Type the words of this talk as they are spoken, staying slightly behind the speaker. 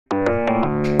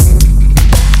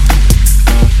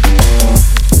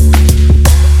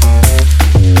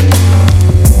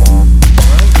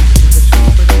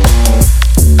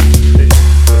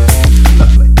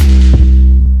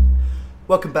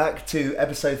to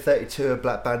episode 32 of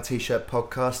Black Band T-Shirt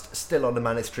Podcast, still on the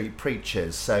Manic Street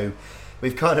Preachers. So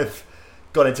we've kind of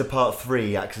gone into part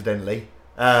 3 accidentally.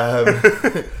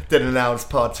 Didn't announce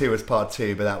part 2 as part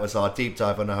 2, but that was our deep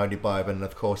dive on the Holy Bible, and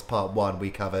of course part 1 we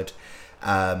covered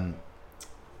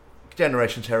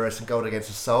Generation Terrorists and Gold Against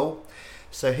the Soul.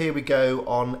 So here we go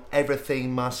on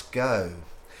Everything Must Go.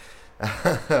 Do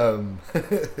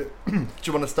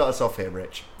you want to start us off here,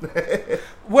 Rich?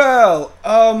 Well,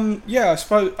 yeah, I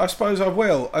suppose I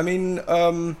will. I mean,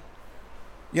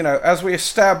 as we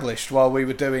established while we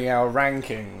were doing our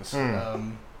rankings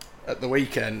at the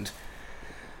weekend,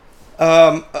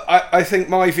 I think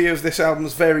my view of this album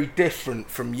is very different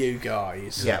from you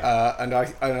guys. Yeah. And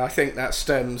I think that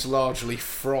stems largely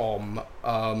from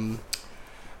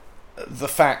the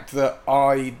fact that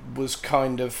I was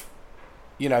kind of,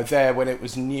 there when it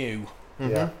was new.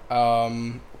 Yeah.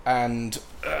 And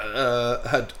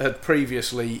had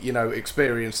previously,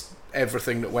 experienced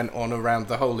everything that went on around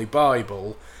the Holy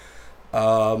Bible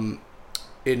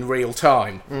in real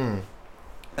time.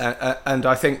 And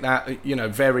I think that,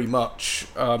 very much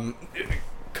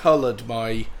coloured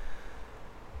my,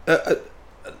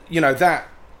 that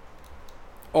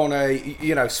on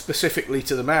a, specifically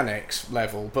to the Manics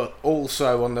level, but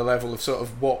also on the level of sort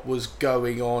of what was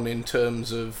going on in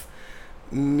terms of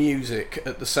music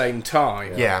at the same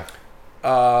time. Yeah.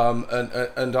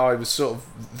 And I was sort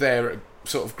of there at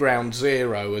sort of ground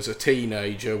zero as a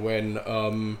teenager when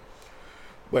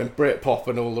Britpop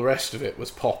and all the rest of it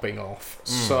was popping off.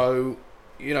 So,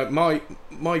 my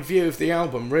view of the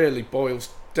album really boils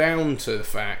down to the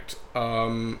fact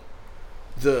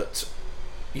that,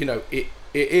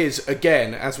 it is,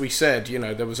 again, as we said,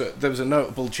 there was a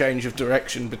notable change of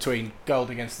direction between Gold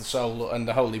Against the Soul and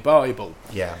the Holy Bible.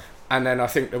 Yeah. And then I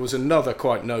think there was another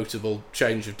quite notable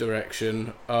change of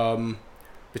direction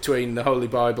between the Holy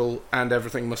Bible and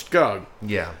Everything Must Go.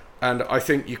 Yeah. And I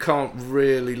think you can't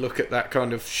really look at that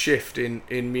kind of shift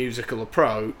in musical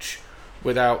approach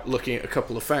without looking at a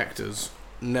couple of factors,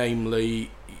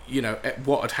 namely,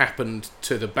 what had happened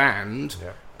to the band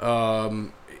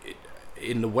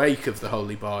in the wake of the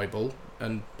Holy Bible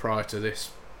and prior to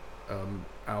this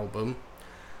album,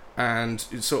 and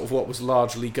it's sort of what was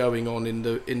largely going on in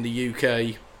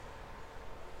the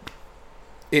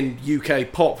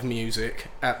UK pop music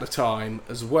at the time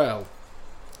as well.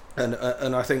 And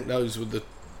I think those were the,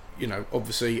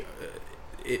 obviously,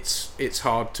 it's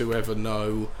hard to ever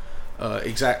know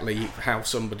exactly how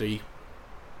somebody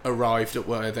arrived at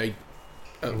where they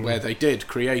did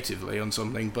creatively on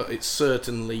something, but it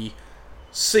certainly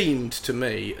seemed to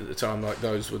me at the time like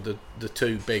those were the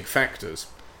two big factors.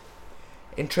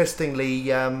 Interestingly,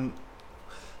 one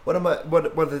of my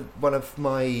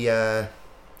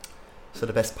sort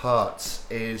of best parts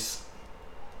is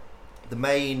the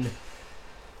main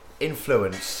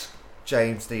influence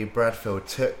James D. Bradfield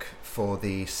took for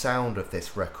the sound of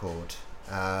this record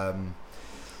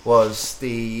was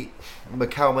the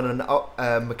McAlmont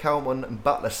and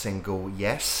Butler single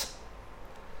 "Yes."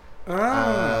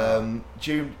 Are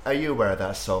you aware of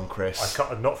that song, Chris?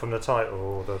 Not from the title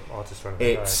or the artist or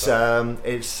anything.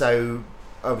 It's so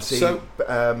obviously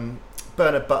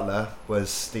Bernard Butler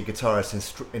was the guitarist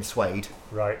in Suede,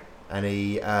 right? And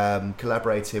he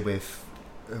collaborated with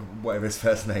whatever his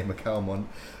first name, McAlmont,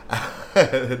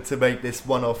 to make this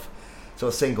one-off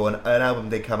sort of single, and an album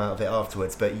did come out of it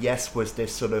afterwards. But Yes was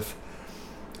this sort of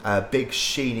big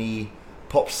sheeny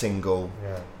pop single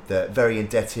that very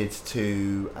indebted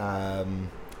to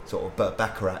sort of Burt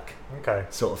Bacharach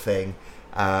sort of thing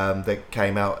that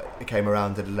came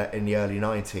around in the early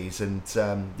 90s, and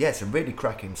it's a really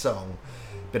cracking song,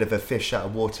 bit of a fish out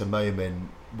of water moment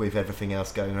with everything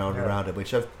else going on around it,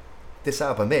 which this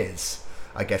album is,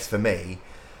 I guess, for me.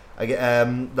 Like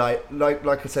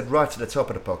I said right at the top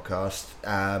of the podcast,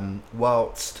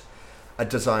 whilst A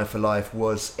Design for Life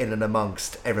was in and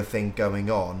amongst everything going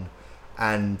on,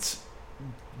 and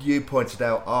you pointed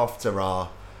out after our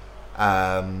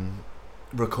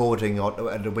recording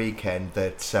at the weekend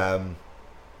that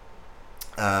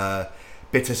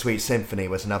Bittersweet Symphony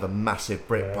was another massive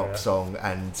Britpop song,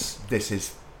 and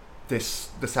the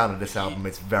sound of this album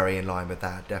is very in line with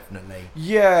that, definitely.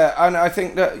 Yeah, and I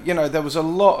think that there was a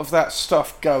lot of that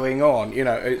stuff going on.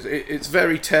 It's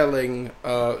very telling.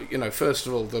 First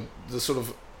of all, the sort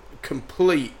of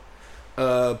complete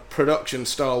production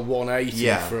style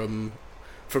 180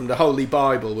 from the Holy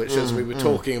Bible, which, as we were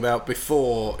talking about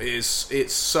before,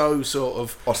 it's so sort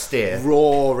of austere,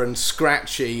 raw and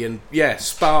scratchy, and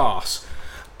sparse.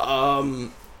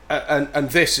 And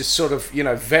this is sort of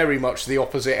very much the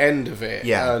opposite end of it.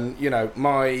 Yeah. And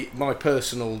my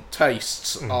personal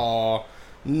tastes are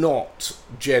not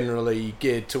generally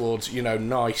geared towards, you know,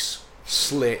 nice,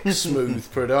 slick,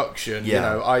 smooth production. Yeah. You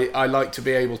know, I like to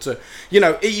be able to, you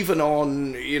know, even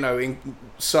on, you know, in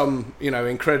some, you know,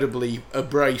 incredibly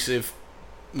abrasive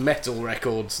metal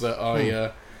records that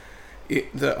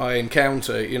I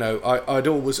encounter, you know, I'd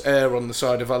always err on the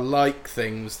side of I like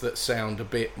things that sound a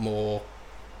bit more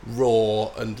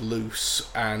raw and loose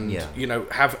and, you know,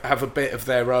 have a bit of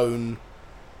their own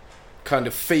kind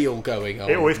of feel going on.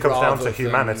 It always comes down to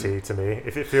humanity to me.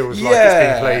 If it feels like it's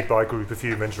being played by a group of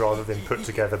humans rather than put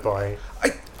together by...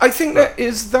 I think there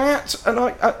is that, and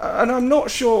I'm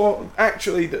not sure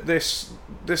actually that this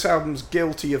album's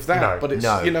guilty of that, but it's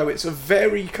you know, it's a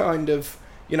very kind of,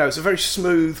 you know, it's a very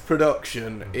smooth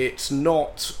production. It's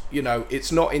not, you know,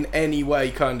 it's not in any way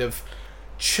kind of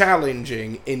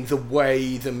challenging in the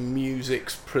way the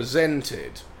music's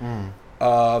presented.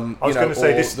 I was going to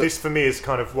say this for me is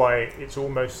kind of why it's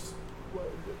almost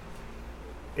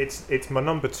it's my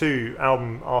number 2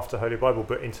 album after Holy Bible,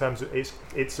 but in terms of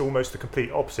it's almost the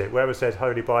complete opposite. Where I said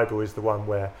Holy Bible is the one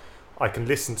where I can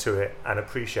listen to it and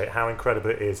appreciate how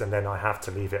incredible it is, and then I have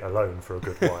to leave it alone for a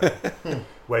good while.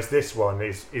 Whereas this one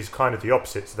is kind of the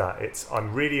opposite to that.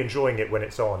 I'm really enjoying it when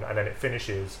it's on, and then it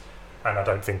finishes, and I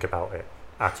don't think about it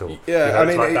at all. Yeah, you know, I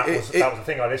mean, like that was the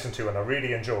thing I listened to and I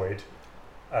really enjoyed.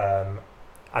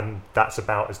 And that's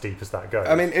about as deep as that goes.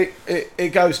 I mean, it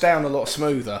goes down a lot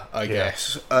smoother, I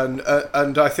guess. And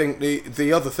I think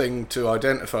the other thing to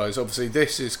identify is obviously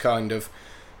this is kind of,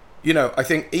 you know, I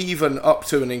think even up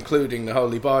to and including the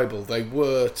Holy Bible, they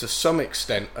were to some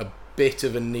extent a bit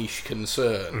of a niche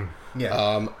concern.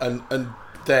 And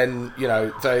then, you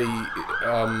know,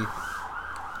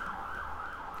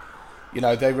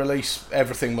 they release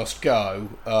Everything Must Go,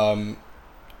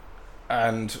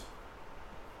 and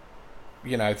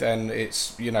you know, then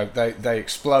it's, you know, they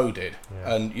exploded,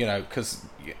 and you know, because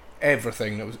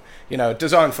everything that was, you know,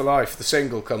 Design for Life, the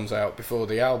single comes out before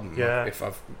the album, if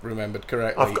I've remembered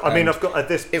correctly. I've got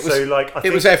this. It was, so like, I think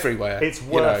it was everywhere. It's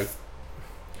worth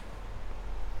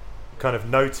kind of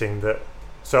noting that.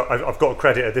 So I've got a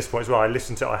credit at this point as well. I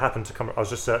was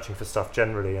just searching for stuff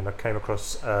generally, and I came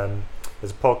across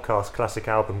there's a podcast, Classic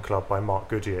Album Club by Mark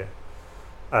Goodyear.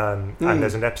 And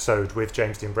there's an episode with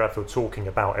James Dean Bradfield talking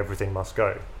about Everything Must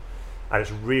Go, and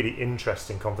it's a really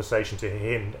interesting conversation to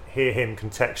hear him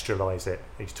contextualize it.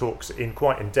 He talks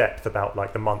quite in depth about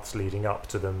like the months leading up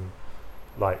to them,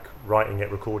 like writing it,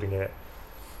 recording it,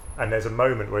 and there's a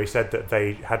moment where he said that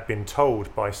they had been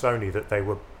told by Sony that they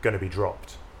were going to be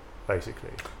dropped,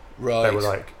 basically. Right. They were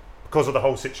like, because of the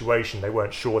whole situation, they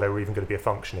weren't sure they were even going to be a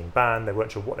functioning band. They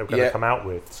weren't sure what they were going to come out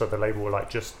with. So the label were like,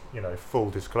 just, you know, full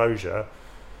disclosure,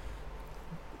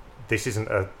 this isn't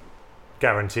a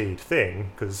guaranteed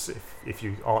thing, because if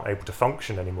you aren't able to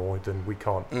function anymore, then we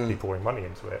can't be pouring money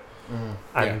into it.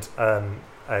 And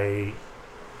a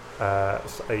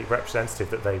representative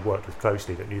that they worked with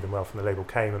closely, that knew them well from the label,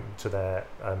 came to their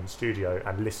studio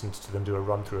and listened to them do a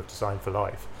run through of Design for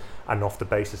Life, and off the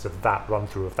basis of that run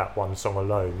through of that one song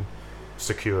alone,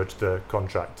 secured the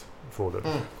contract for them.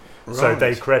 Right. So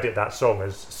they credit that song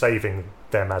as saving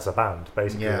them as a band,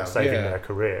 basically, saving their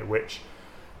career, which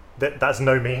that's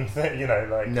no mean thing, you know,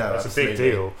 like, that's absolutely a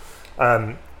big deal.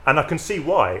 And I can see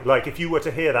why. Like, if you were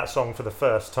to hear that song for the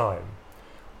first time,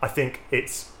 I think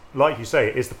it's, like you say,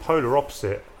 it is the polar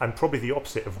opposite, and probably the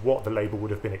opposite of what the label would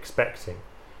have been expecting.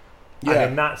 And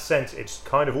in that sense, it's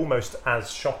kind of almost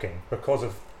as shocking because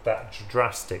of that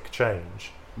drastic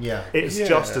change. It's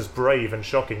just as brave and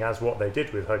shocking as what they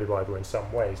did with Holy Bible in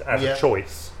some ways, as a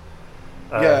choice.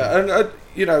 And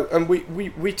you know, and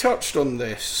we touched on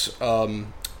this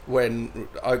when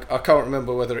I can't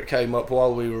remember whether it came up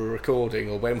while we were recording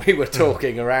or when we were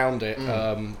talking around it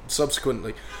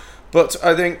subsequently. But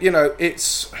I think, you know,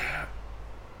 it's,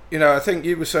 you know, I think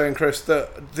you were saying, Chris,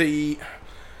 that the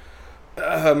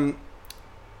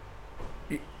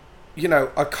you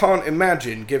know, I can't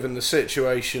imagine, given the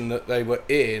situation that they were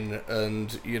in,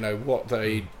 and you know what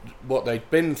they'd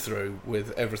been through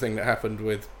with everything that happened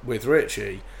with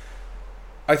Richie.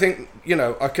 I think, you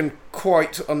know, I can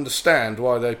quite understand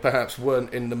why they perhaps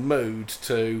weren't in the mood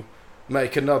to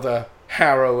make another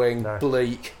harrowing,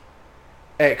 bleak,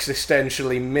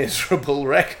 existentially miserable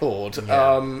record.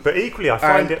 But equally, I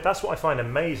find that's what I find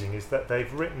amazing, is that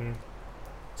they've written.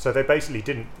 So they basically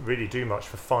didn't really do much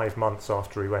for 5 months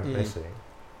after he went missing.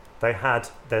 They had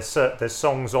there's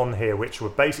songs on here which were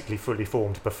basically fully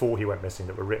formed before he went missing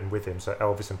that were written with him. So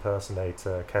Elvis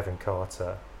Impersonator, Kevin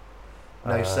Carter,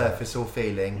 No Surface or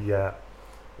Feeling. Yeah,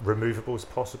 Removables,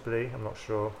 possibly. I'm not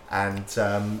sure. And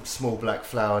Small Black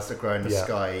Flowers That Grow in the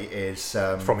Sky is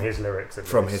from his lyrics.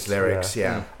 His lyrics,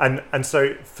 yeah. And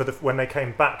so when they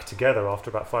came back together after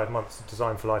about 5 months,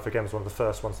 Design for Life again was one of the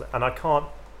first ones.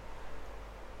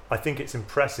 I think it's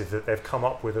impressive that they've come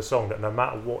up with a song that, no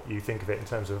matter what you think of it in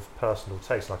terms of personal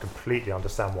taste, and I completely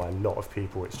understand why a lot of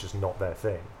people, it's just not their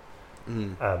thing,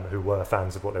 who were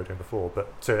fans of what they were doing before.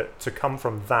 But to come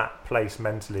from that place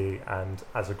mentally and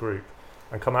as a group,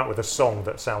 and come out with a song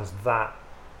that sounds that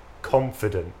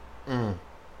confident, and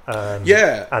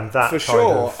that for kind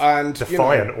sure, of and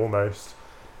defiant almost.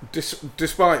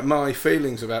 Despite my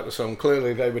feelings about the song,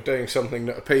 clearly they were doing something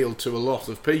that appealed to a lot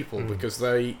of people, because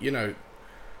they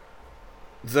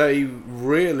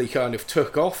really kind of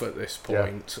took off at this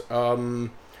point.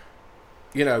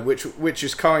 Which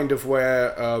is kind of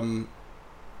where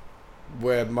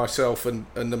myself and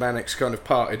the Manics kind of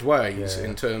parted ways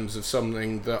in terms of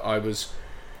something that I was,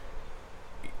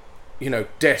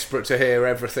 desperate to hear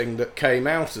everything that came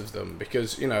out of them,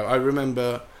 because I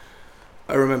remember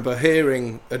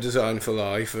hearing A Design for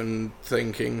Life and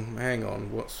thinking, hang on,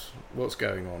 what's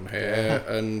going on here,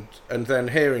 and then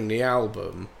hearing the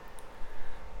album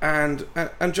and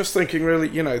just thinking, really,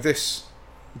 this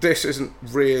isn't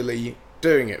really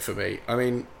doing it for me. I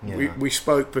mean, we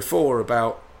spoke before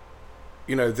about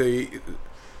the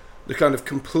kind of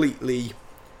completely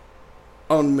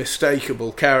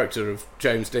unmistakable character of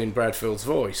James Dean Bradfield's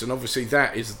voice, and obviously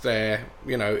that is there.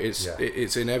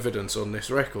 It's in evidence on this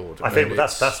record. I think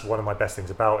that's one of my best things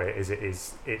about it.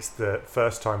 It's the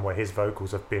first time where his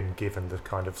vocals have been given the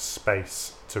kind of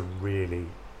space to really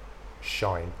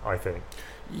shine, I think.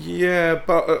 Yeah,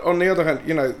 but on the other hand,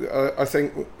 I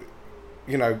think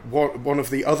one of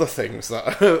the other things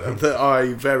that that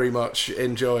I very much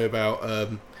enjoy about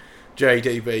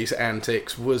JDB's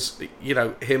antics was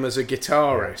him as a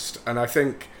guitarist, and I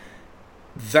think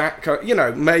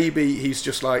that maybe he's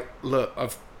just like, look,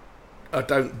 I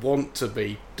don't want to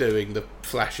be doing the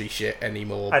flashy shit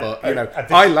anymore, but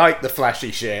I like the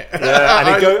flashy shit. Yeah,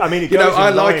 and it goes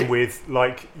in line with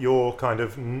like your kind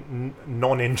of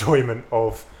non-enjoyment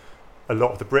of a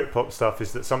lot of the Britpop stuff.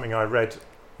 Is that something I read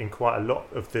in quite a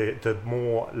lot of the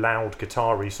more loud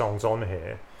guitar-y songs on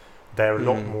here? They're a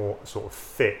lot more sort of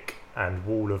thick and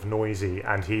wall of noisy,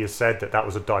 and he has said that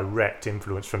was a direct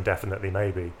influence from Definitely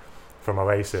Maybe, from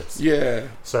Oasis. Yeah.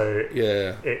 So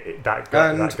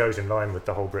that goes in line with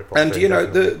the whole Britpop and thing,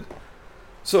 the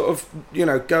sort of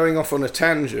going off on a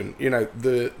tangent,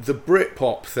 the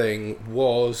Britpop thing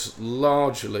was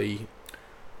largely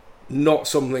not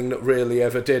something that really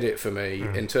ever did it for me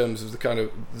in terms of the kind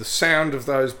of the sound of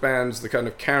those bands, the kind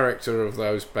of character of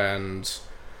those bands.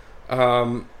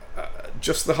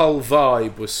 Just the whole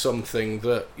vibe was something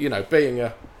that,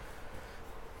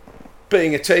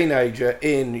 being a teenager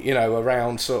in,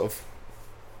 around sort of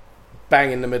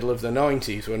bang in the middle of the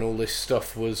 90s when all this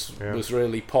stuff was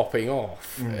really popping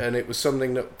off. And it was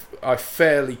something that I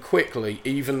fairly quickly,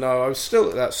 even though I was still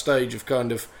at that stage of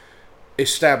kind of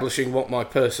establishing what my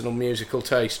personal musical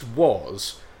taste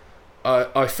was,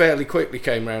 I fairly quickly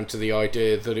came around to the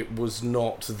idea that it was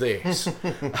not this.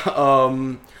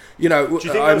 Do you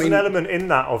think there was an element in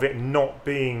that of it not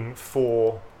being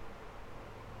for,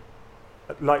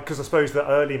 like, because I suppose the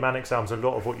early Manics albums, a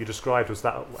lot of what you described was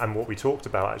that, and what we talked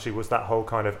about actually was that whole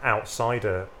kind of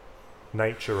outsider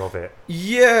nature of it.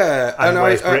 Yeah, and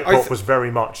whereas Britpop was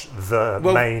very much the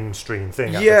mainstream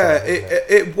thing. At the time,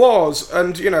 it was,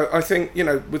 and I think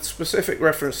with specific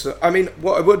reference to,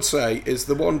 what I would say is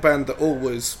the one band that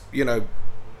always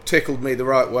tickled me the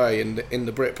right way in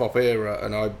the Britpop era,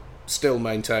 and I still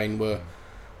maintain were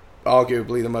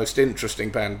arguably the most interesting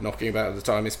band knocking about at the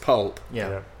time, is Pulp.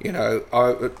 Yeah.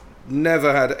 I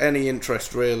never had any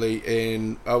interest really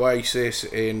in Oasis,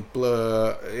 in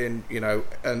Blur, in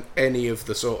and any of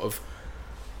the sort of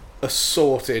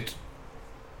assorted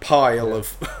pile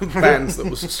of bands that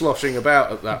was sloshing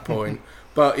about at that point.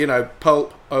 But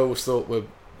Pulp I always thought were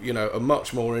a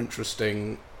much more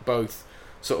interesting, both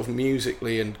sort of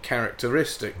musically and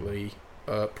characteristically,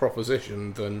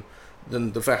 proposition than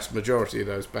the vast majority of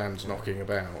those bands knocking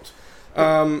about.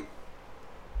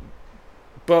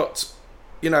 But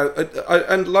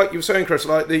and like you were saying, Chris,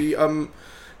 like the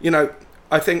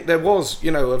I think there was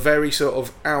a very sort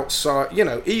of outside,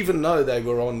 even though they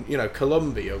were on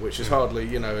Columbia, which is hardly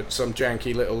some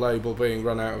janky little label being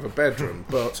run out of a bedroom,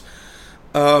 but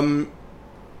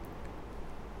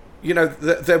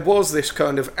there was this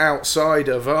kind of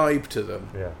outsider vibe to them.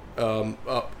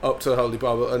 Up to the Holy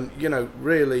Bible, and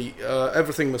really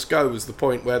Everything Must Go was the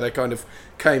point where they kind of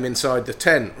came inside the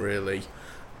tent, really.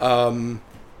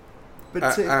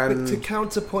 But to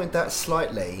counterpoint that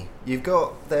slightly, you've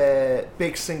got their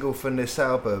big single from this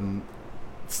album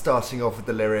starting off with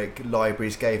the lyric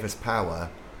 "Libraries gave us power."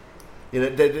 You know,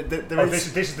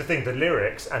 this is the thing. The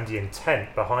lyrics and the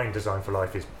intent behind Design for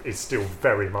Life is still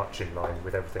very much in line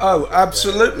with everything. Oh,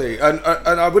 absolutely, and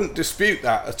I wouldn't dispute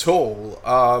that at all.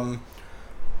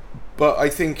 But I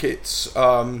think it's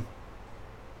you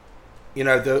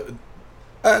know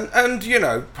and you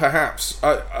know, perhaps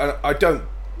I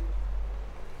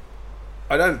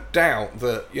don't doubt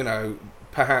that, you know,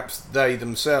 perhaps they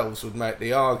themselves would make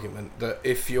the argument that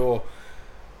if you're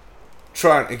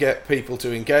trying to get people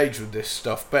to engage with this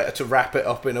stuff, better to wrap it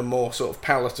up in a more sort of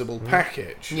palatable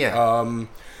package. Yeah.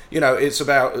 You know, it's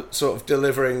about sort of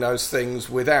delivering those things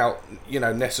without, you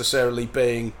know, necessarily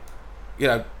being, you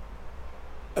know,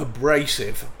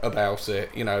 abrasive about it.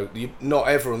 You know, not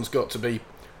everyone's got to be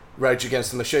Rage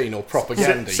Against the Machine or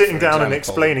propaganda. Sitting down and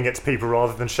explaining it to people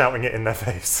rather than shouting it in their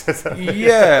face.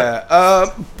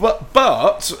 Yeah,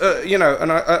 but you know, and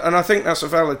I think that's a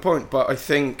valid point. But I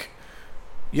think,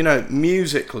 you know,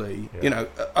 musically, you know,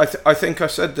 I think I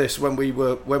said this when we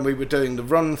were doing the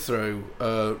run through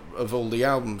of all the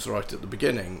albums right at the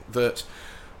beginning, that,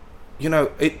 you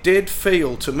know, it did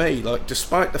feel to me like,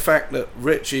 despite the fact that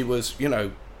Ritchie was, you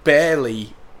know,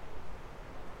 barely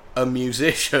a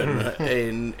musician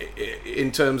in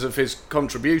terms of his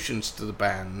contributions to the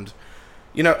band,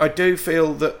 you know, I do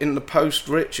feel that in the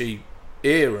post-Ritchie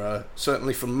era,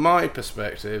 certainly from my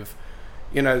perspective,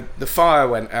 you know, the fire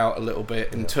went out a little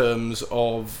bit in terms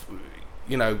of,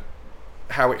 you know,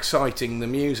 how exciting the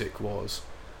music was.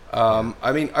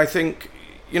 I mean, I think,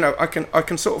 you know, I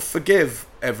can sort of forgive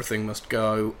Everything Must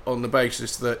Go on the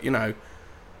basis that, you know,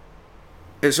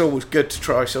 it's always good to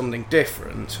try something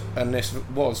different, and this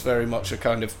was very much a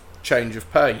kind of change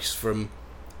of pace from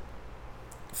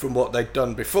what they'd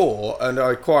done before, and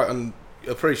I quite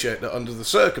appreciate that under the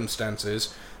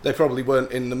circumstances they probably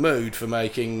weren't in the mood for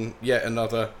making yet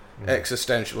another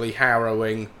existentially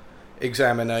harrowing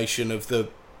examination of the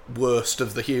worst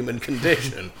of the human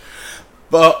condition.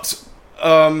 But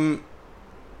you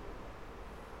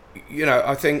know,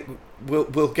 I think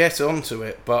we'll get onto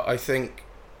it, but I think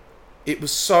it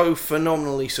was so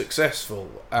phenomenally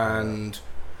successful and,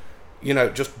 you know,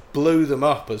 just blew them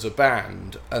up as a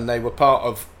band, and they were part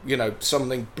of, you know,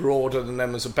 something broader than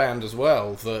them as a band as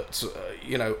well, that,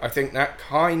 you know, I think that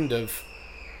kind of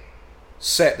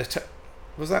set the...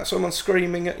 Was that someone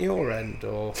screaming at your end,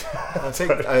 or...? I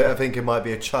think it might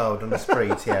be a child on the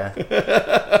street, yeah.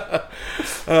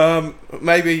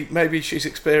 Maybe she's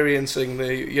experiencing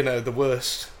the, you know, the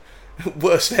worst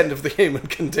end of the human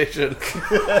condition.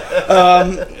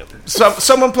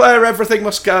 Someone play her Everything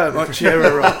Must Go, it might cheer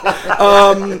her up.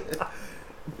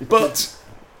 But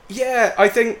yeah, I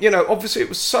think, you know, obviously it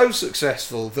was so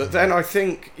successful that then I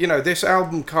think, you know, this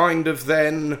album kind of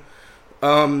then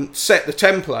set the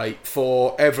template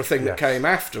for everything that came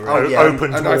after it.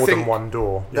 Opened more than one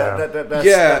door.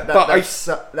 That's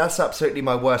absolutely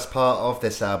my worst part of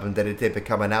this album, that it did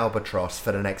become an albatross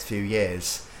for the next few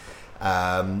years.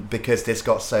 Because this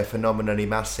got so phenomenally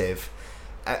massive.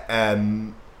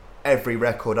 Every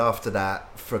record after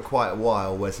that for quite a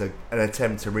while was an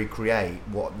attempt to recreate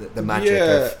what the magic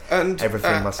of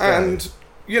Everything Must Go. And,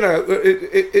 you know,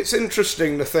 it's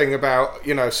interesting, the thing about,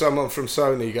 you know, someone from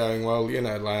Sony going, well, you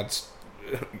know, lads,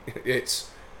 it's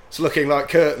looking like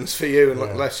curtains for you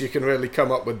unless you can really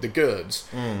come up with the goods.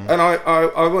 And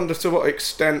I wonder to what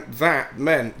extent that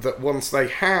meant that once they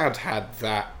had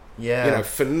that, you know,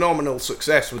 phenomenal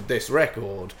success with this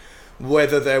record,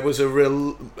 whether there was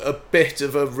a bit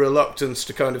of a reluctance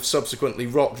to kind of subsequently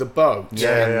rock the boat.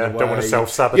 Don't want to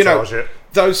self-sabotage it.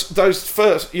 Those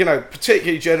first, you know,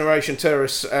 particularly Generation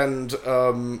Terrorists and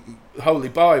Holy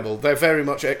Bible, they're very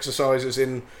much exercises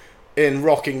in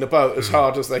rocking the boat as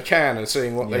hard as they can and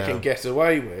seeing what they can get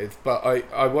away with. But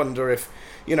I wonder if,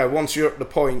 you know, once you're at the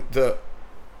point that,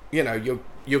 you know,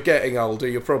 you're getting older,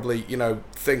 you're probably, you know,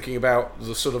 thinking about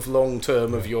the sort of long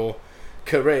term of your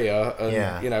career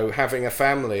and, you know, having a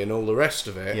family and all the rest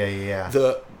of it.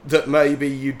 That maybe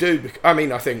you do. I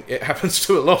mean, I think it happens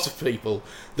to a lot of people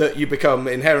that you become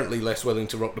inherently less willing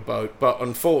to rock the boat. But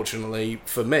unfortunately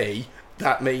for me,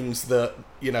 that means that,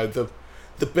 you know, the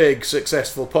big,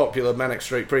 successful, popular Manic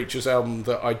Street Preachers album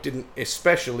that I didn't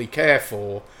especially care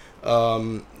for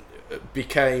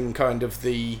became kind of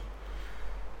the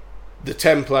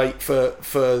template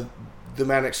for the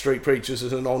Manic Street Preachers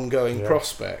as an ongoing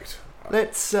prospect.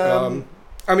 Let's.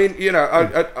 I mean, you know,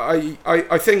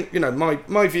 I think, you know,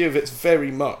 my view of it's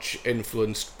very much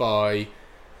influenced by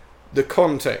the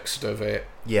context of it.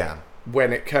 Yeah.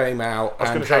 When it came out, I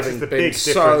was and having having the been big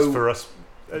difference for us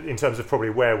in terms of probably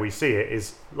where we see it,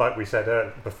 is like we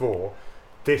said before.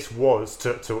 This was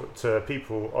to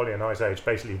people Ollie and I's age.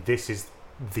 Basically, this is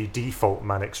the default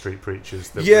Manic Street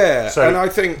Preachers. So and I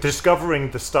think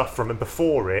discovering the stuff from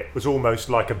before it was almost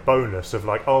like a bonus of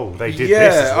like, oh, they did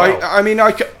this as well. I mean,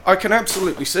 I can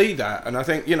absolutely see that, and I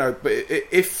think, you know, but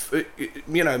if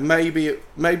you know, maybe it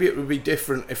would be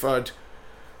different if I'd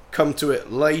come to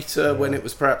it later when it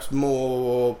was perhaps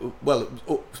more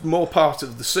part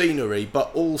of the scenery,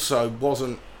 but also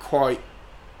wasn't quite,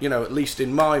 you know, at least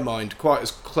in my mind, quite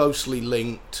as closely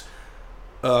linked,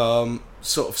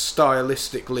 sort of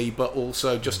stylistically, but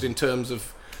also just in terms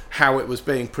of how it was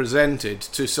being presented,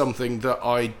 to something that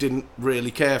I didn't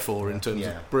really care for in terms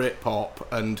of Britpop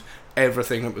and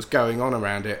everything that was going on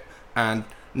around it, and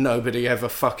nobody ever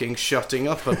fucking shutting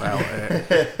up about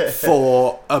it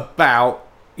for about,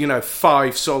 you know,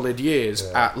 5 solid years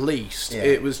at least.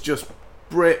 It was just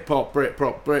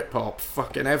Britpop,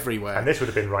 fucking everywhere. And this would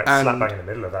have been slap bang in the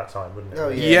middle of that time, wouldn't it? Oh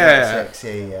yeah.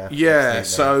 Yeah.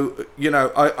 So, you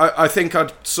know, I think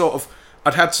I'd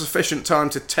had sufficient time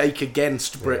to take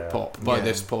against Britpop by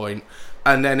this point,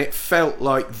 and then it felt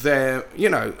like there, you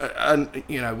know, and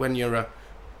you know, when you're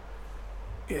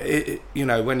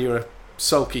a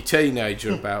sulky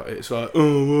teenager about it, it's like,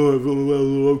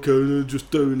 well, okay, they're just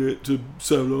doing it to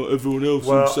sound like everyone else.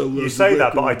 Well, and you say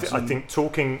that, but I think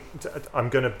I'm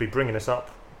going to be bringing this up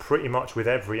pretty much with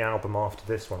every album after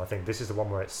this one. I think this is the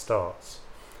one where it starts.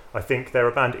 I think they're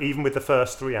a band, even with the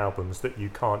first 3 albums, that you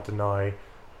can't deny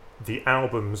the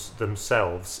albums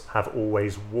themselves have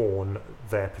always worn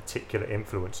their particular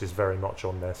influences very much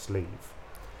on their sleeve.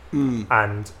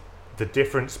 And the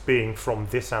difference being from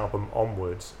this album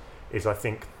onwards is, I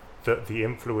think, that the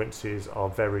influences are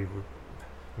very,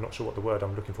 I'm not sure what the word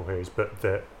I'm looking for here is, but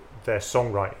their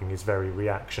songwriting is very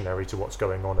reactionary to what's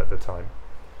going on at the time.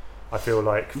 I feel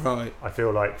like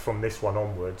from this one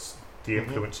onwards, the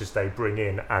influences they bring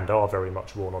in and are very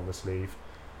much worn on the sleeve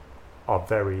are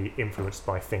very influenced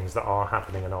by things that are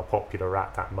happening and are popular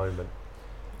at that moment.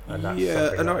 And that's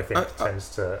something that I think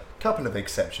tends to... Couple of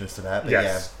exceptions to that, but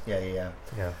yes. Yeah.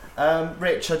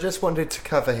 Rich, I just wanted to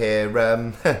cover here,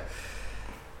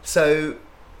 so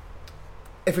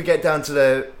if we get down to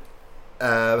the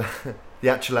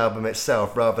actual album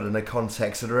itself rather than the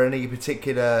context, are there any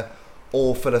particular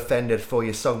awful offended for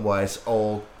you song-wise,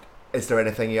 or is there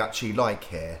anything you actually like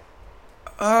here?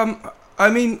 I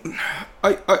mean,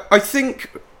 I think,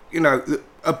 you know,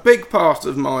 a big part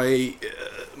of my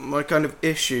kind of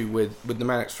issue with the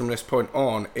Manics from this point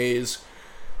on is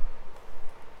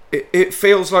it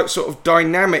feels like sort of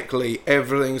dynamically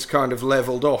everything's kind of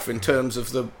levelled off in terms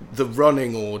of the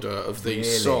running order of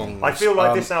these songs. I feel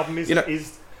like this album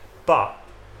but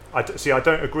I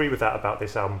don't agree with that about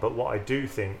this album, but what I do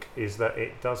think is that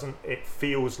it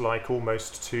feels like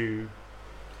almost too...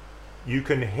 You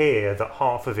can hear that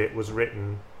half of it was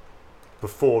written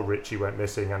before Richie went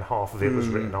missing and half of it was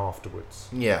written afterwards.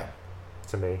 Yeah.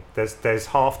 To me, there's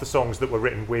half the songs that were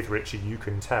written with Richie, you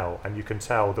can tell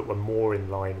that were more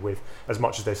in line with, as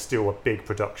much as there's still a big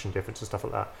production difference and stuff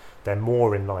like that, they're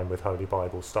more in line with Holy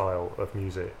Bible style of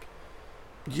music.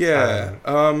 Yeah.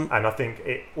 And I think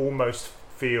it almost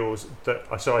feels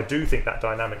that... So I do think that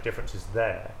dynamic difference is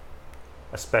there,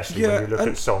 especially when you look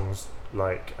at songs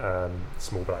like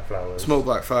Small Black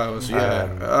Flowers.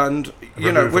 And,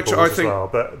 you know, which I think... Well,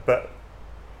 but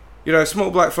you know, Small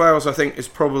Black Flowers, I think, is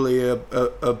probably a bit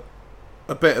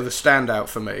of a standout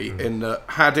for me, in that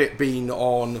had it been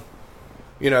on,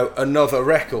 you know, another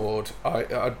record,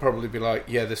 I'd probably be like,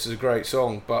 yeah, this is a great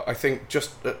song. But I think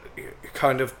just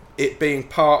kind of it being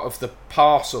part of the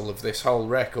parcel of this whole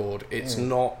record, it's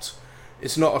not a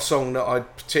song that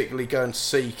I'd particularly go and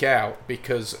seek out,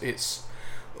 because it's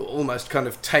almost kind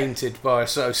of tainted by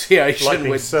association like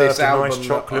with this album. Like a nice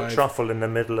chocolate truffle in the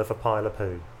middle of a pile of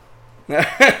poo.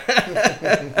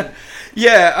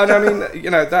 Yeah, and I mean, you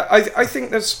know, that I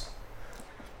think there's,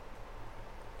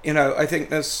 you know, I think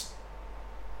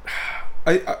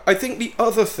the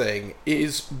other thing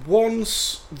is,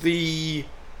 once the,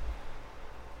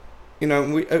 you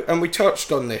know, and we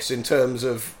touched on this in terms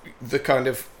of the kind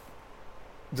of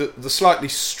the slightly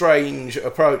strange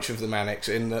approach of the Manics,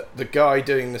 in that the guy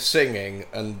doing the singing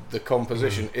and the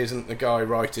composition isn't the guy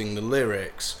writing the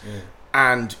lyrics.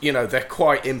 And, you know, they're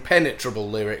quite impenetrable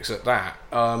lyrics at that.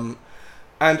 And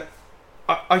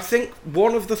I think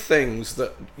one of the things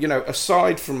that, you know,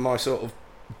 aside from my sort of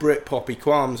Britpoppy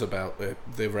qualms about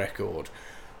the record,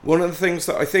 one of the things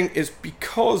that I think is,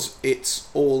 because it's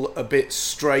all a bit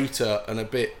straighter and a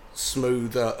bit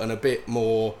smoother and a bit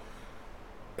more,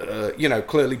 you know,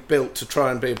 clearly built to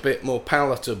try and be a bit more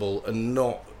palatable and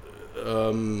not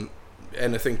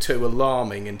anything too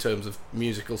alarming in terms of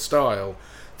musical style.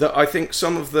 That I think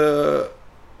some of the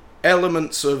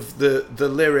elements of the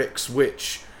lyrics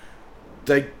which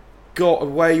they got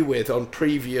away with on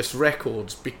previous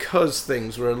records, because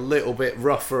things were a little bit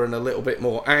rougher and a little bit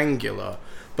more angular,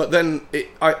 but then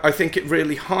I think it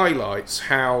really highlights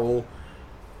how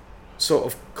sort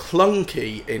of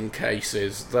clunky in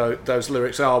cases those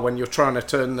lyrics are when you're trying to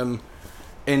turn them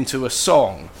into a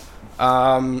song.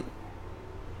 I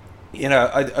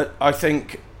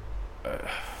think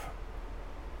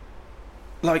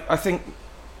I think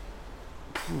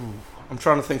I'm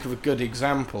trying to think of a good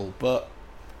example, but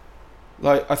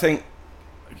I think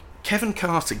Kevin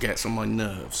Carter gets on my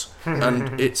nerves,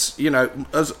 and it's,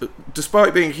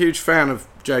 despite being a huge fan of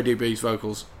JDB's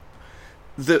vocals,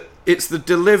 it's the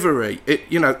delivery.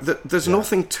 There's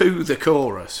nothing to the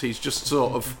chorus. He's just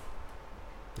sort of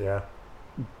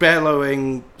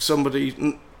bellowing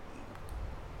somebody.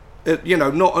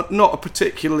 Not a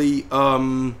particularly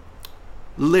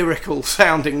lyrical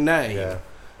sounding name. Yeah,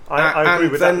 I agree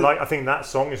with that. I think that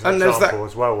song is an example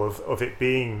as well of it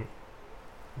being.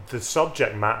 The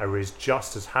subject matter is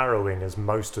just as harrowing as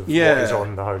most of what is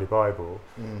on the Holy Bible.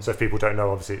 So if people don't know,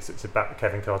 obviously it's about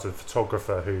Kevin Carter, the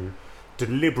photographer who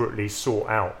deliberately sought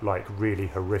out really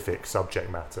horrific subject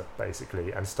matter,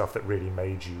 basically, and stuff that really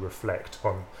made you reflect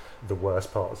on the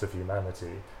worst parts of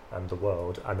humanity and the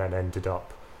world, and then ended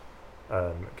up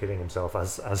killing himself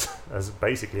as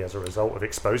basically as a result of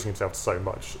exposing himself to so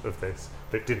much of this.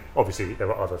 That didn't, obviously there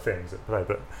were other things at play,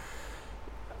 but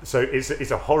so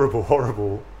it's a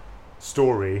horrible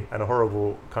story and a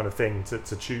horrible kind of thing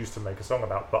to choose to make a song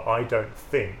about. But I don't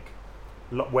think,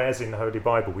 whereas in the Holy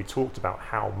Bible we talked about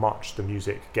how much the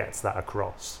music gets that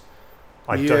across,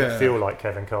 I don't feel like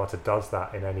Kevin Carter does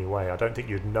that in any way. I don't think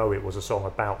you'd know it was a song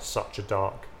about such a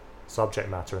dark subject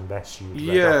matter unless you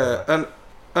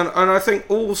and I think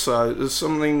also there's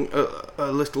something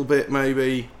a little bit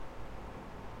maybe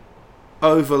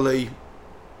overly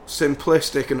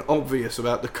simplistic and obvious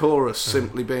about the chorus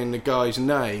simply being the guy's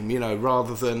name,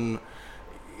 rather than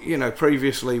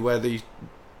previously where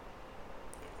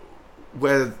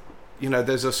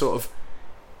there's a sort of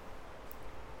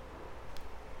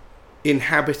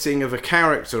inhabiting of a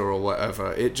character or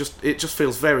whatever. It just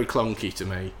feels very clunky to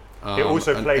me. It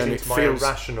also plays into my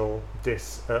irrational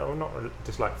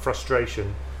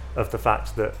frustration of the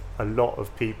fact that a lot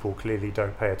of people clearly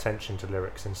don't pay attention to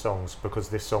lyrics in songs because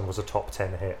this song was a top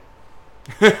 10 hit.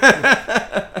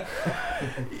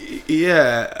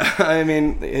 Yeah, I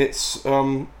mean, it's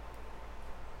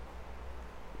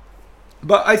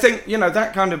but I think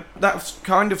that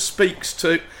kind of speaks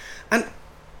to, and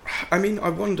I mean, I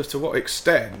wonder to what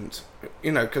extent,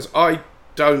 because I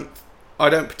don't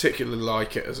particularly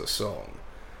like it as a song,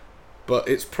 but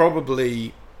it's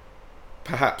probably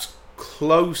perhaps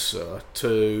closer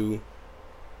to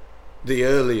the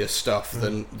earlier stuff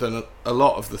than a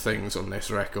lot of the things on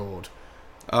this record.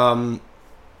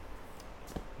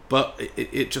 But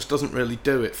it just doesn't really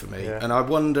do it for me, and I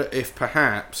wonder if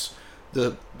perhaps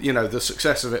the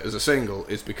success of it as a single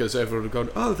is because everyone had gone,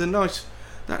 oh, that nice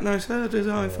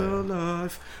Design for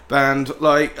Life band,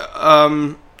 what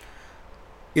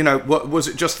was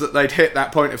it, just that they'd hit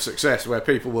that point of success where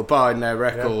people were buying their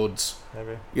records?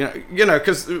 Maybe.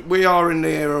 Because we are in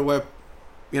the era where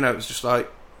it's just like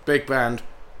big band.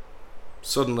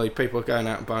 Suddenly, people are going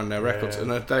out and buying their records, and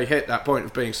they hit that point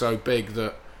of being so big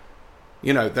that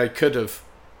they could have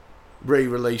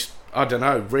re-released, I don't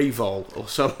know, Revol or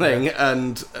something,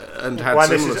 and had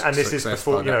similar success. This is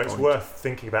before it's worth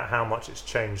thinking about how much it's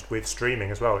changed with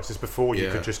streaming as well. It's just before you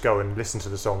could just go and listen to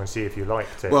the song and see if you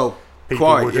liked it. Well,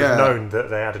 people would have known that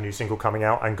they had a new single coming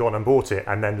out and gone and bought it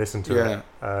and then listened to it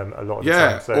a lot of the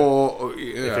time. So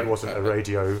if it wasn't a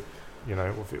radio.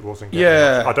 If it wasn't much.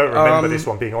 I don't remember this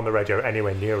one being on the radio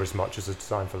anywhere near as much as a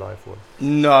Design for Life one.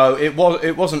 No, it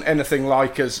wasn't anything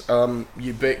like as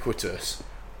ubiquitous.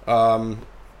 I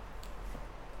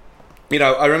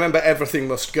remember Everything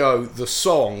Must Go, the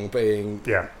song being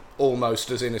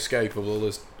almost as inescapable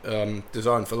as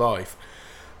Design for Life,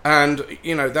 and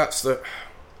that's the.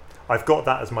 I've got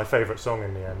that as my favourite song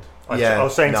in the end. I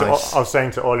was saying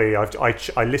to Ollie,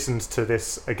 I listened to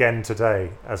this again today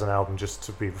as an album just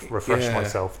to refresh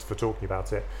myself for talking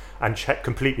about it, and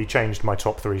completely changed my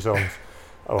top 3 songs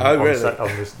on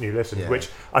this new listen, which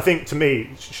I think to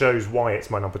me shows why it's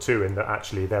my number 2, in that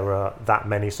actually there are that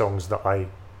many songs that I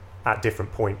at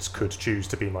different points could choose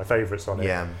to be my favourites on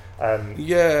it.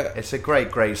 It's a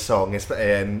great song. I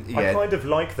kind of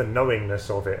like the knowingness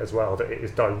of it as well, that it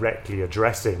is directly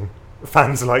addressing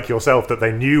fans like yourself that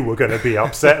they knew were going to be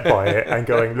upset by it and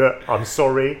going, look, I'm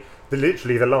sorry,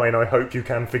 literally the line, "I hope you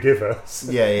can forgive us,"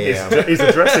 is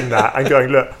addressing that and going,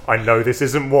 look, I know this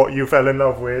isn't what you fell in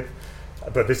love with,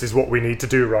 but this is what we need to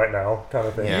do right now, kind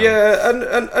of thing. Yeah,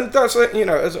 and that's, you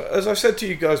know, as I said to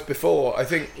you guys before, I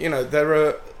think, you know,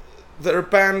 they're a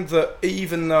band that,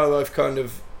 even though I've kind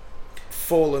of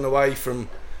fallen away from,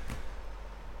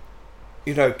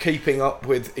 you know, keeping up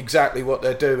with exactly what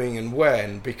they're doing and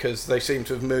when, because they seem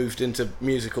to have moved into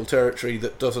musical territory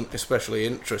that doesn't especially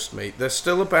interest me, they're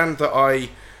still a band that I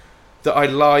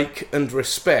like and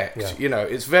respect. Yeah. You know,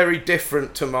 it's very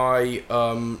different to my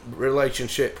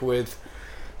relationship with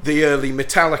the early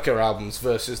Metallica albums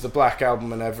versus the Black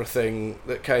Album and everything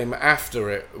that came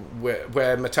after it,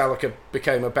 where Metallica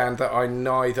became a band that I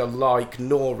neither like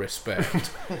nor respect.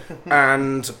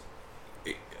 And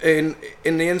in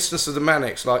the instance of the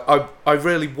Manics, like, I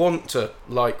really want to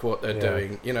like what they're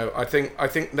doing. You know, I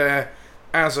think they're,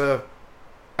 as a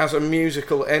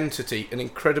musical entity, an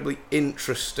incredibly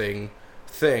interesting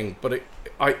thing, but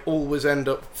I always end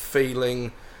up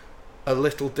feeling a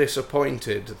little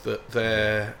disappointed that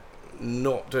they're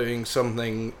not doing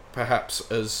something perhaps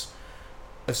as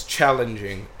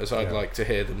challenging as I'd like to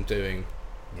hear them doing.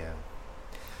 Yeah.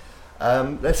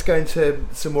 Let's go into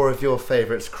some more of your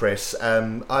favourites, Chris.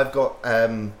 I've got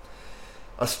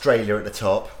Australia at the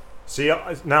top. See,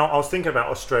 now I was thinking about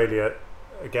Australia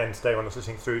again today when I was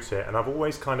listening through to it, and I've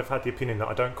always kind of had the opinion that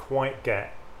I don't quite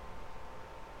get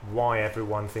why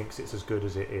everyone thinks it's as good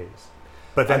as it is.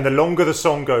 But then the longer the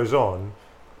song goes on,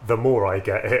 the more I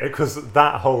get it, because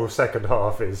that whole second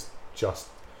half is just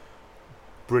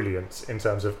brilliant in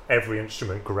terms of every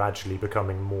instrument gradually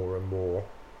becoming more and more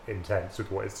intense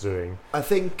with what it's doing. I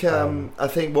think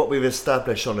what we've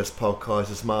established on this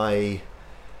podcast is my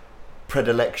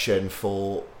predilection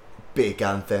for big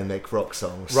anthemic rock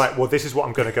songs. Right, well, this is what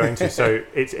I'm going to go into. So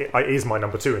it is my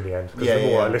number 2 in the end, because the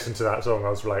more I listened to that song, I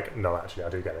was like, no, actually I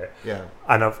do get it. Yeah.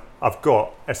 And I've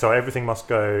got, so Everything Must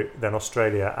Go, then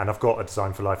Australia, and I've got A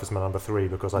Design for Life as my number 3,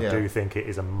 because I do think it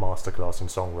is a masterclass in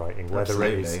songwriting. Whether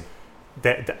it is,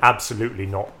 they're absolutely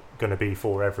not going to be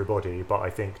for everybody, but I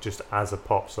think just as a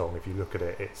pop song, if you look at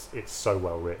it, it's so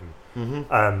well written.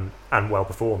 And well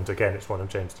performed. Again, it's one of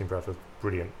James Dean Bradford's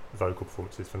brilliant vocal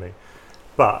performances for me.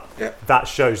 But that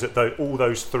shows that all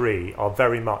those 3 are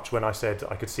very much, when I said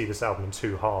I could see this album in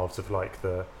 2 halves of like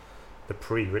the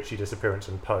pre-Ritchie disappearance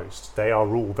and post, they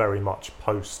are all very much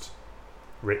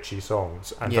post-Ritchie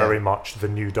songs and very much the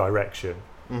new direction.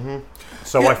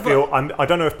 So I feel, I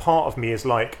don't know if part of me is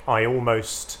like, I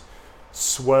almost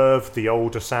swerve the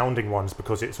older sounding ones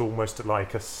because it's almost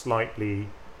like a slightly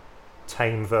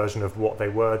tame version of what they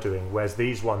were doing, whereas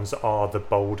these ones are the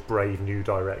bold, brave new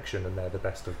direction, and they're the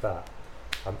best of that.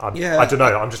 I don't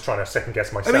know. I'm just trying to second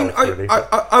guess myself. Really.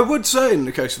 I would say in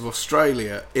the case of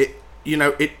Australia,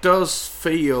 it does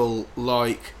feel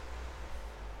like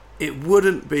it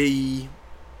wouldn't be,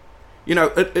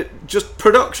 just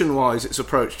production-wise, it's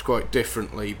approached quite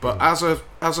differently. But as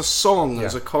a song,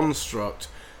 as a construct,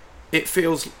 it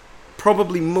feels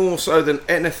probably more so than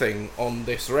anything on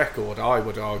this record, I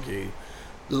would argue,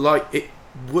 like it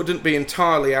wouldn't be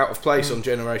entirely out of place on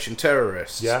Generation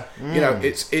Terrorists.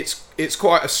 It's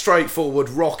quite a straightforward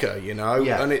rocker,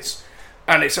 and it's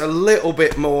a little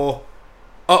bit more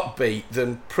upbeat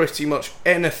than pretty much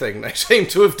anything they seem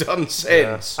to have done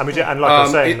since. I mean, and like I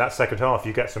was saying, that second half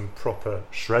you get some proper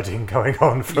shredding going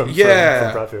on from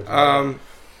Bradfield.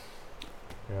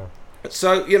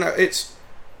 So it's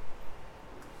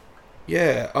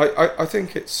I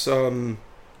think it's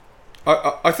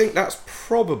I think that's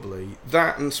probably,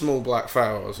 that and Small Black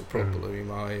Flowers are probably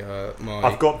my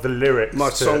I've got the lyrics my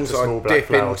to songs Small I Black dip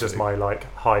Flowers into. as my like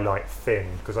highlight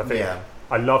thing, because I think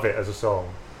I love it as a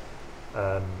song.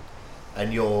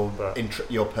 And you're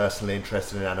personally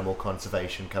interested in animal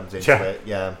conservation comes into it.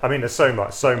 I mean, there's so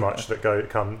much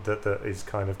that is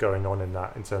kind of going on in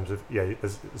that, in terms of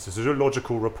there's a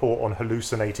zoological report on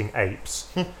hallucinating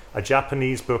apes, a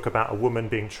Japanese book about a woman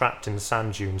being trapped in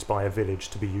sand dunes by a village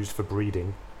to be used for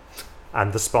breeding,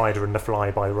 and The Spider and the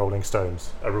Fly by Rolling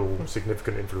Stones are all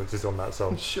significant influences on that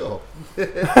song. Sure.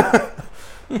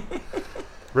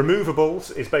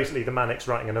 Removables is basically the Manics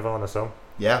writing a Nirvana song.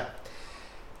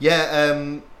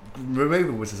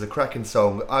 Removables is a cracking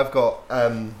song. I've got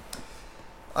down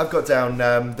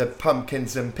the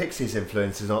Pumpkins and Pixies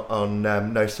influences on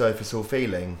No Surface or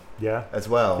Feeling. As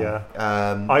well.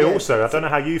 I don't know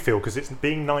how you feel, because it's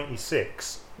being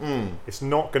 96. It's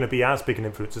not going to be as big an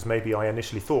influence as maybe I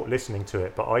initially thought listening to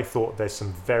it, but I thought there's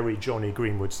some very Johnny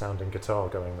Greenwood sounding guitar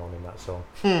going on in that song.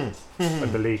 And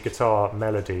the lead guitar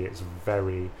melody is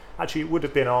very... Actually, it would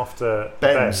have been after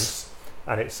Ben's.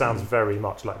 and it sounds very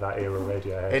much like that era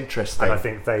Radiohead. Interesting. And I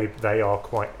think they are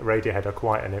quite, Radiohead are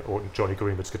quite or Johnny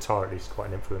Greenwood's guitar at least, quite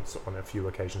an influence on a few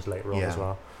occasions later on as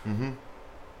well.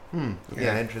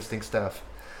 Yeah, interesting stuff.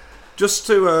 Just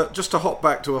to hop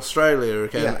back to Australia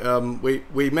again,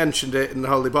 we mentioned it in the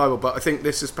Holy Bible, but I think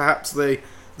this is perhaps the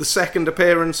second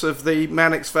appearance of the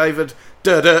Manic's favoured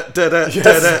bit that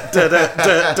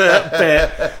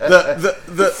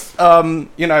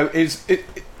you know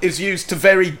is used to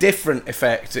very different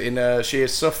effect in Sheer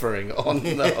Suffering on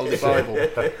the Holy Bible.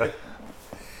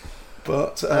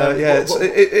 But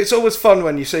it's always fun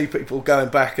when you see people going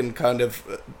back and kind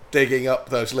of digging up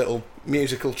those little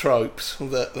musical tropes.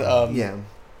 That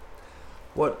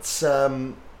What's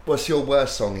your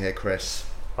worst song here, Chris?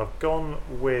 I've gone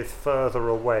with Further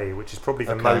Away, which is probably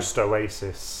the most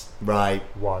Oasis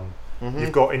one.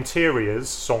 You've got Interiors,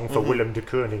 song for Willem de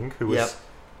Kooning, who was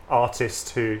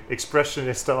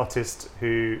expressionist artist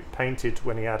who painted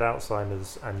when he had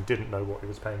Alzheimer's and didn't know what he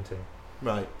was painting.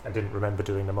 Right. And didn't remember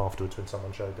doing them afterwards when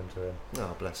someone showed them to him.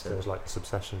 Oh, bless him. So there was like this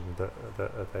obsession that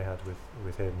they had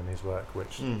with him and his work,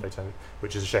 which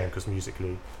is a shame because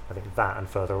musically, I think that and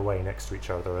Further Away next to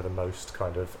each other are the most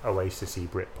kind of Oasis-y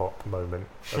Britpop moment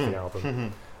of the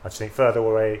album. I just think Further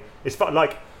Away, it's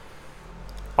like,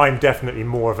 I'm definitely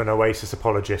more of an Oasis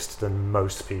apologist than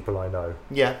most people I know.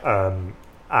 Yeah.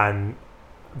 And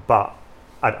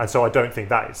so I don't think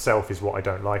that itself is what I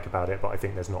don't like about it, but I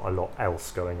think there's not a lot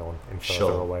else going on in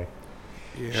Further Away.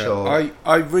 Yeah. Sure.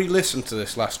 I re-listened to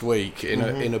this last week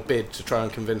in a bid to try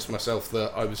and convince myself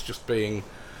that I was just being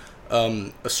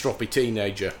a stroppy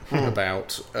teenager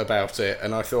about it,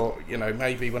 and I thought, you know,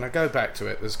 maybe when I go back to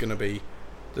it, there's going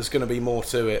to be more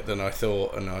to it than I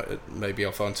thought, and maybe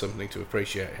I'll find something to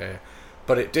appreciate here.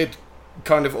 But it did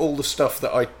kind of all the stuff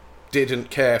that I didn't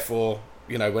care for,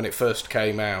 you know, when it first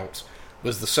came out,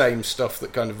 was the same stuff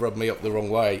that kind of rubbed me up the wrong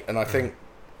way. And I think,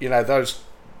 you know, those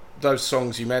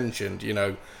songs you mentioned, you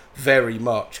know, very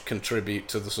much contribute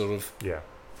to the sort of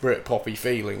Britpoppy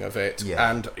feeling of it.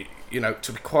 Yeah. And, you know,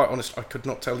 to be quite honest, I could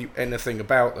not tell you anything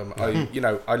about them. I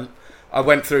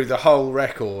went through the whole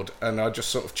record and I just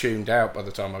sort of tuned out by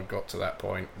the time I got to that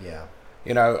point. Yeah.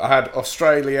 You know, I had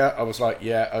Australia, I was like,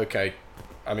 yeah, okay.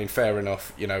 I mean, fair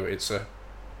enough, you know, it's a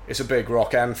big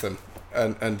rock anthem.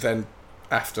 And then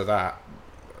after that,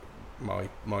 my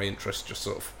interest just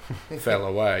sort of fell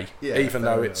away. Yeah, even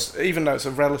though it's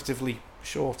a relatively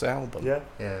short album. Yeah.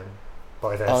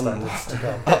 By their standards to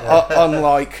come.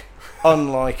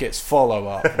 Unlike its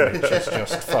follow-up, which is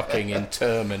just fucking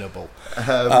interminable.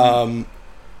 What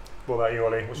about you,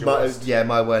 Ollie? What's your worst? Yeah,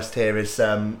 my worst here is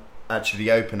actually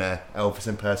the opener, Elvis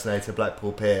impersonator,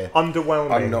 Blackpool Pier.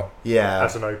 Underwhelming. I'm not. Yeah.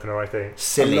 As an opener, I think.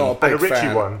 Silly. I'm not a big and a Richie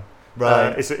fan. one.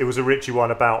 Right. It was a Richie one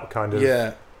about kind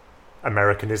of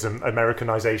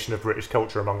Americanization of British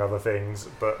culture, among other things,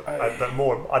 but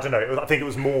more. I don't know. I think it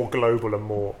was more global and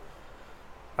more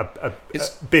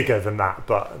bigger than that.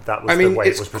 But that was the way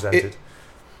it was presented.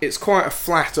 It's quite a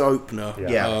flat opener,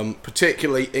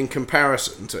 particularly in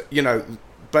comparison to, you know,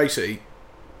 basically,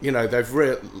 you know,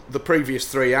 the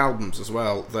previous three albums as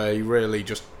well. They really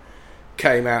just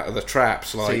came out of the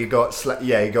traps. Like, so you got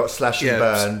Slash and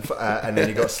Burn, and then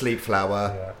you got Sleep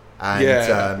Flower,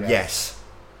 and Yes.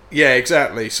 Yeah,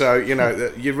 exactly. So, you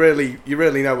know, you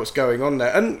really know what's going on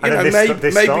there, and you know,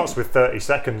 this maybe starts with 30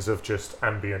 seconds of just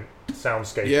ambient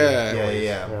soundscape.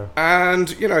 Yeah.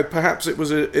 And you know, perhaps it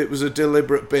was a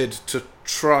deliberate bid to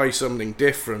try something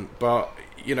different, but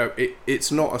you know,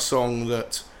 it's not a song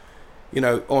that, you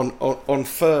know, on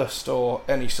first or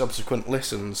any subsequent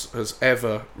listens has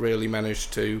ever really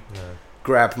managed to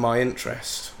grab my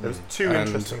interest. There was two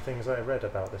interesting things I read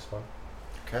about this one.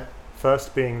 Okay.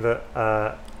 First being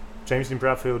that James Dean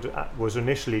Bradfield was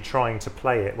initially trying to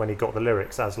play it when he got the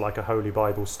lyrics as like a Holy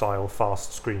Bible style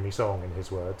fast screamy song in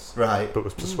his words, right? But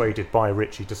was persuaded by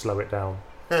Richie to slow it down.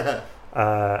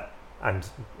 And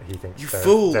he thinks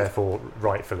therefore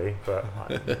rightfully, but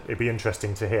it'd be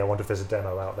interesting to hear. I wonder if there's a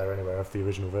demo out there anywhere of the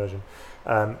original version.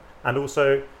 And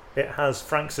also it has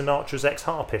Frank Sinatra's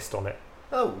ex-harpist on it.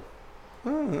 Oh,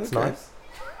 it's okay. nice.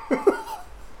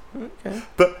 Okay.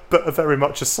 But very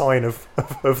much a sign of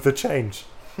the change.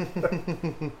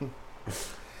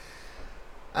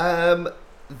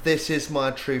 This is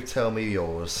my truth, tell me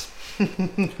yours.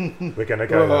 We're going to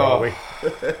go there, are we?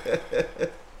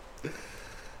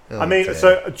 I mean, dear.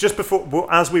 So just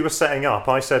before, as we were setting up,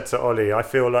 I said to Ollie, I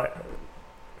feel like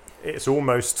it's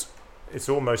almost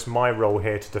my role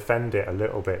here to defend it a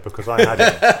little bit, because I had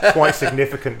it quite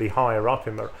significantly higher up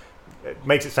in my... It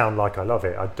makes it sound like I love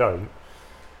it. I don't.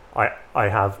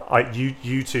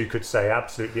 You two could say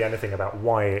absolutely anything about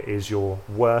why it is your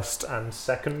worst and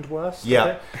second worst.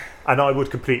 Yeah. And I would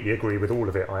completely agree with all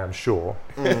of it, I am sure.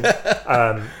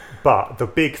 But the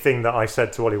big thing that I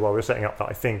said to Ollie while we were setting up that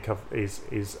I think of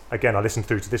is again, I listened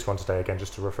through to this one today again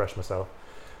just to refresh myself.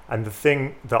 And the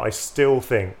thing that I still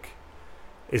think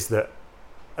is that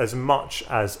as much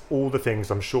as all the things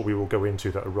I'm sure we will go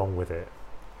into that are wrong with it,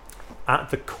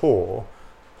 at the core,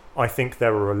 I think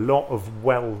there are a lot of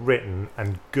well-written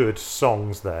and good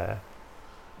songs there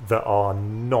that are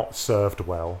not served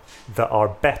well, that are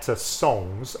better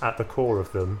songs at the core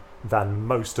of them than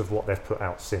most of what they've put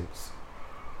out since.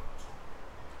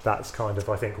 That's kind of,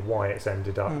 I think, why it's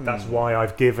ended up. That's why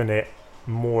I've given it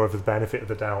more of the benefit of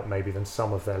the doubt maybe than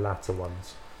some of their latter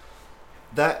ones.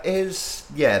 That's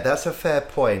a fair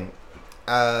point.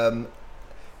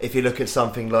 If you look at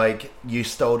something like You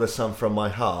Stole the Sun From My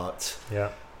Heart,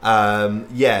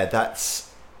 that's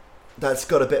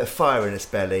got a bit of fire in its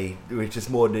belly, which is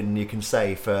more than you can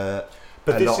say for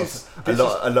a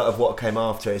lot of what came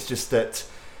after. It's just that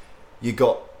you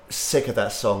got sick of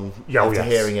that song after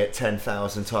hearing it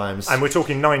 10,000 times. And we're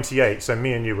talking 98, so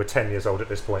me and you were 10 years old at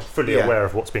this point, fully aware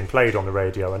of what's being played on the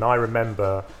radio. And I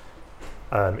remember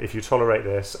If You Tolerate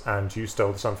This and You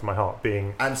Stole the Sun From My Heart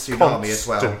being and Tsunami as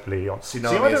well. Constantly on. See,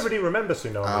 I don't really remember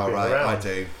Tsunami being around. I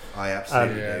do. I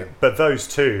absolutely do. But those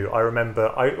two, I remember.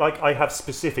 I have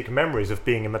specific memories of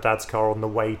being in my dad's car on the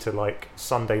way to like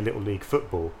Sunday Little League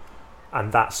football,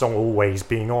 and that song always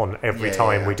being on every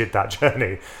time we did that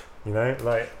journey. You know,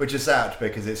 like, which is sad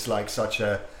because it's like such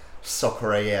a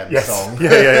soccer AM song.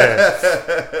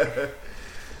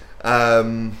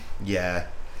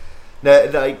 No,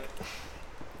 like,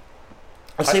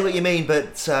 I see what you mean,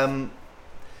 but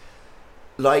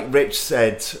like Rich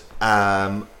said,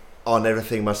 on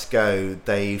Everything Must Go,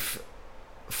 they've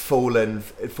fallen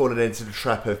into the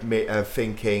trap of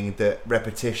thinking that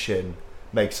repetition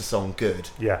makes a song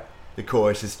good. Yeah, the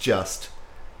chorus is just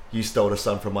You Stole the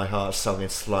Sun From My Heart, sung in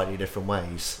slightly different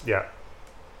ways. Yeah.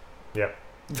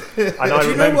 And I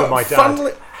remember my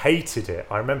dad hated it.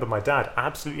 I remember my dad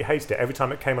absolutely hated it. Every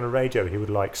time it came on the radio, he would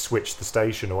like switch the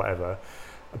station or whatever.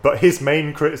 But his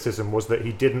main criticism was that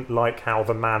he didn't like how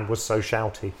the man was so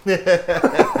shouty.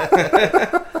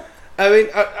 I mean,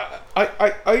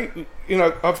 I you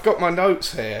know, I've got my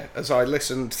notes here as I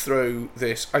listened through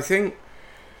this. I think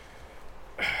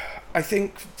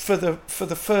for the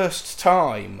first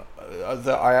time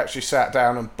that I actually sat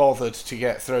down and bothered to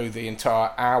get through the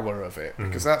entire hour of it,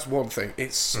 because that's one thing.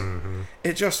 It's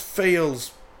it just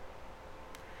feels,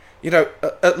 you know,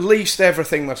 at least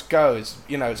Everything Must Go is,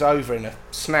 you know, it's over in a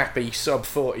snappy sub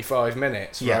 45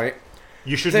 minutes, right?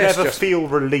 You should never feel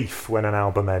relief when an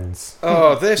album ends.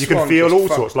 Oh, this you can feel all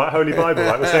sorts, like Holy Bible,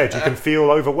 like we said. You can feel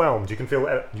overwhelmed.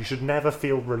 You should never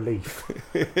feel relief.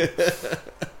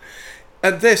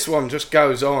 And this one just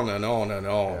goes on and on and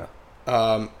on.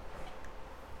 Yeah.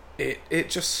 It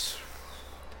just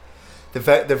the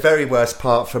very worst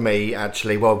part for me,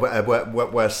 actually,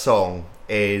 worst song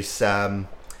is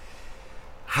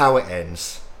how it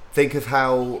ends. Think of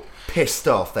how pissed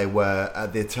off they were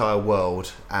at the entire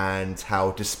world and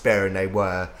how despairing they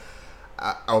were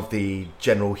of the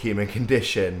general human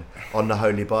condition on the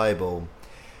Holy Bible.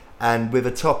 And with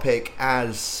a topic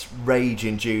as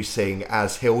rage-inducing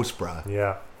as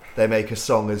Hillsborough, they make a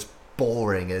song as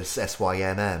boring as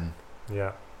SYMM.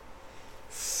 Yeah.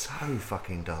 So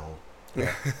fucking dull.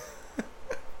 Yeah.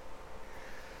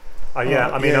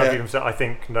 I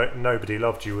think Nobody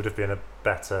Loved You would have been a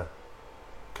better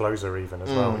closer even as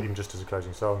well, even just as a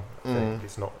closing song. I think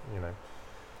it's not, you know.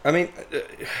 I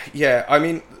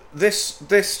mean,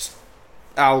 this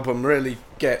album really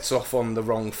gets off on the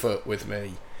wrong foot with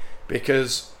me,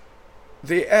 because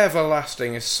The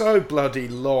Everlasting is so bloody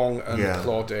long and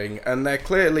plodding, and they're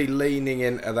clearly leaning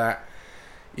into that,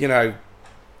 you know,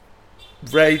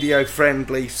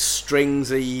 radio-friendly,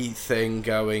 stringsy thing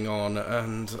going on,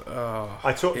 and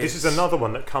this is another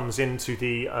one that comes into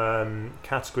the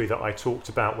category that I talked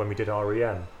about when we did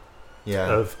REM.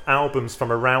 Of albums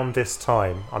from around this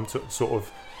time. I'm sort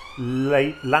of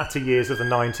latter years of the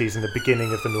 90s and the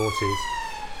beginning of the noughties.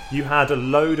 You had a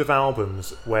load of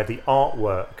albums where the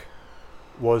artwork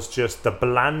was just the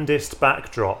blandest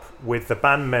backdrop with the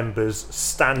band members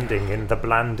standing in the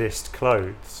blandest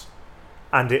clothes,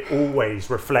 and it always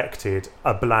reflected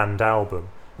a bland album.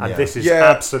 And this is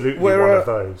absolutely one of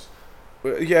those.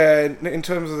 Yeah, in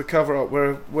terms of the cover art,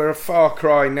 we're a far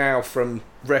cry now from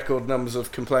record numbers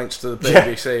of complaints to the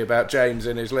BBC about James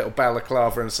in his little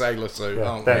balaclava and sailor suit.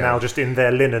 Aren't They're we? now just in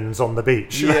their linens on the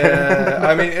beach. Yeah,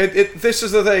 I mean, this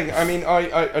is the thing. I mean,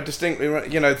 I distinctly,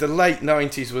 the late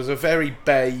 90s was a very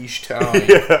beige time.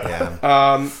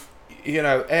 Yeah.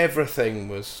 Everything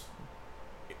was,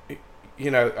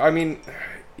 I mean,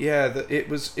 it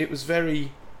was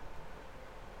very.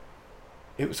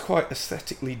 It was quite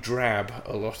aesthetically drab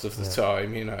a lot of the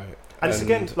time, And it's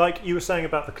again, like you were saying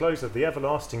about the closer, the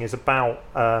Everlasting is about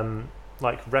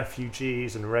like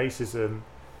refugees and racism,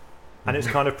 and it's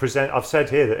kind of I've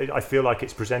said here that I feel like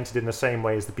it's presented in the same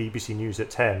way as the BBC News at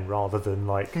 10, rather than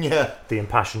like the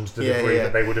impassioned delivery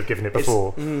that they would have given it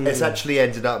before. It's actually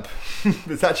ended up.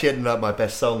 It's actually ended up my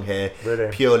best song here, really?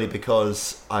 Purely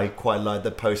because I quite like the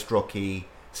post-rocky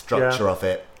structure of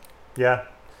it. Yeah.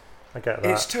 I get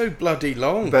that. It's too bloody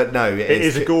long. But no, it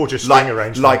is a gorgeous string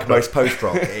arrangement. Like most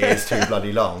post-rock, it is too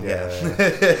bloody long, go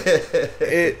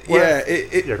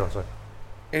on, sorry.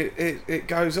 It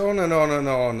goes on and on and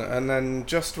on, and then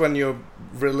just when you're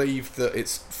relieved that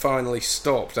it's finally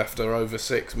stopped after over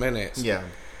 6 minutes,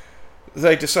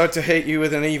 they decide to hit you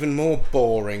with an even more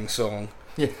boring song.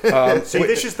 See,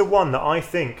 this is the one that I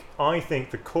think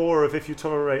the core of If You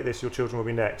Tolerate This, Your Children Will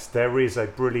Be Next. There is a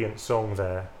brilliant song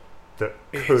there that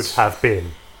could have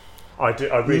been. I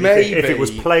really think if it was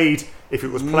played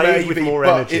with more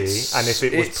energy, and if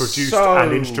it was produced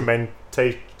and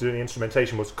the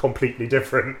instrumentation was completely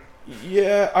different.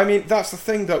 Yeah, I mean that's the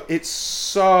thing though. It's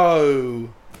so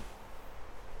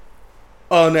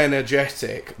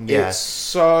unenergetic. Yeah. It's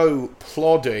so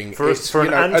plodding. For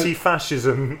an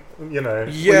anti-fascism,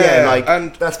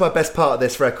 and that's my best part of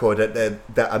this record.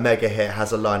 That a mega hit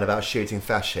has a line about shooting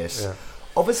fascists. Yeah.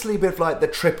 Obviously, with like the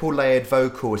triple layered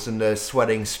vocals and the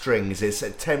swelling strings, it's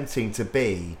attempting to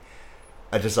be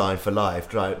a Design for Life,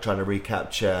 trying to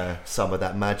recapture some of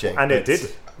that magic. And it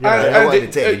did.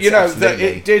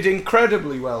 It did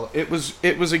incredibly well. It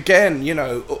was again,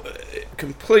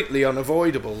 completely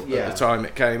unavoidable at the time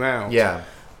it came out. Yeah.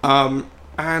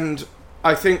 And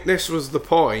I think this was the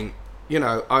point.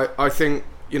 I think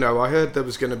I heard there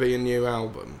was going to be a new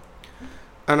album,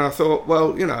 and I thought,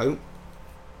 well,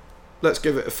 let's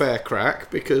give it a fair crack,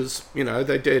 because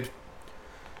they did.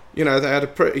 They had a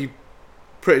pretty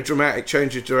dramatic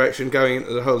change of direction going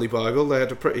into the Holy Bible. They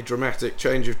had a pretty dramatic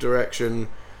change of direction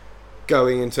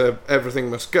going into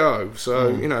Everything Must Go.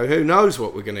 So who knows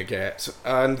what we're going to get?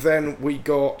 And then we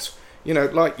got,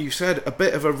 like you said, a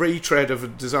bit of a retread of a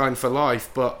Design for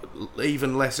Life, but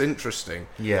even less interesting.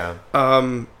 Yeah.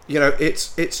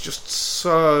 It's just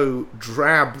so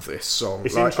drab, this song.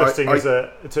 It's interesting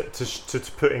to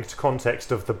put into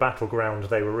context of the battleground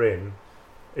they were in.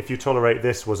 If You Tolerate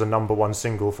This was a number one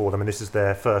single for them, and this is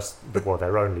their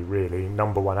their only really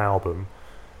number one album.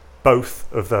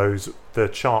 Both of those, the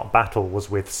chart battle was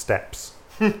with Steps.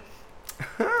 So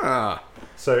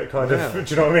it kind of, do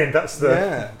you know what I mean? That's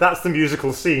the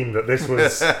musical scene that this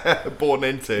was born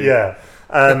into. Yeah.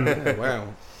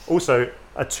 Wow. Also,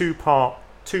 a two-part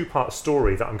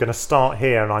story that I'm going to start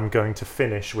here and I'm going to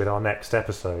finish with our next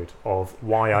episode of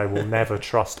why I will never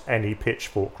trust any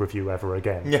Pitchfork review ever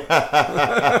again.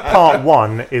 Part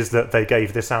 1 is that they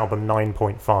gave this album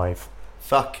 9.5.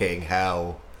 Fucking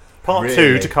hell. Part really?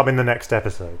 2 to come in the next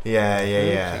episode. Yeah.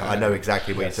 Okay. I know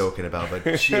exactly what you're talking about, but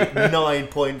 9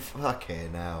 point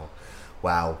fucking hell.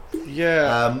 Wow.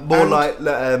 Yeah. More like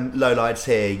lowlights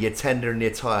here. You're tender and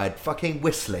you're tired. Fucking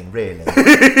whistling, really.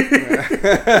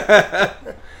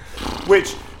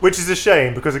 Which is a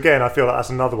shame, because again, I feel like that's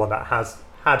another one that has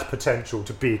had potential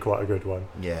to be quite a good one.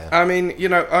 Yeah. I mean,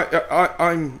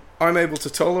 I'm able to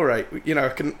tolerate.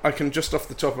 I can just off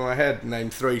the top of my head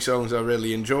name 3 songs I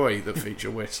really enjoy that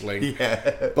feature whistling.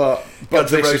 Yeah. But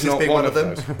this is not one of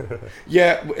them.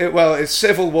 It's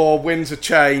Civil War, Winds of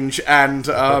Change, and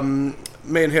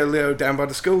Me and Julio Down by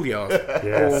the Schoolyard.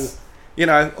 Yes.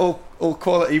 All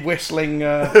quality whistling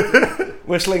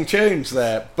whistling tunes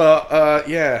there. But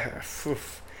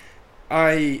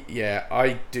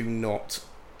I do not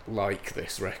like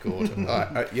this record.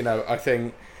 I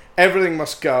think Everything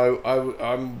Must Go.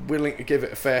 I'm willing to give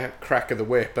it a fair crack of the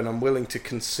whip, and I'm willing to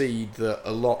concede that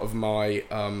a lot of my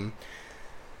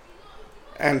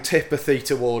antipathy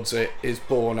towards it is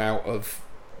born out of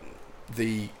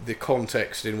the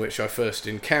context in which I first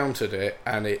encountered it,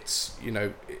 and it's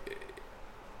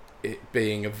it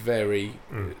being a very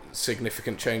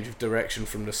significant change of direction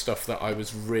from the stuff that I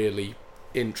was really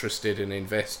interested and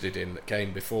invested in that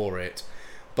came before it.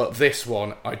 but this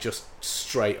one I just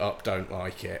straight up don't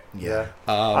like it. Yeah.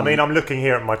 I mean, I'm looking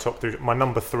here at my top 3. My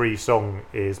number 3 song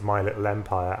is My Little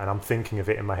Empire, and I'm thinking of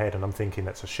it in my head, and I'm thinking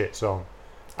that's a shit song.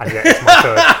 And yet it's my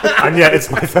third. And yet it's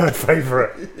my third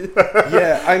favourite.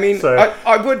 Yeah, I mean, So-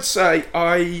 I would say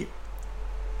I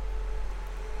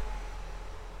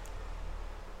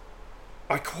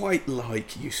quite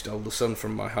like You Stole the Sun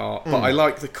from My Heart, but I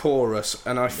like the chorus,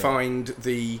 and I find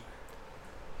the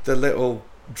little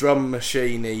drum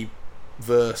machiney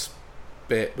verse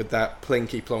bit with that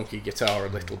plinky plonky guitar a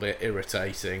little bit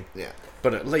irritating. Yeah.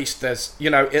 But at least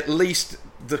at least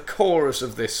the chorus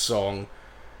of this song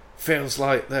feels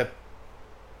like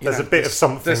There's a bit of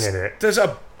something in it. There's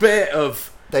a bit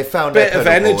of They found bit their of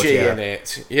pedal energy board, yeah. in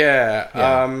it. Yeah.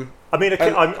 Yeah. I mean,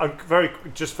 I'm very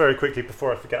quickly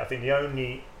before I forget. I think the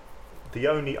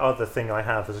only other thing I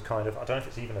have is a kind of, I don't know if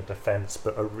it's even a defence,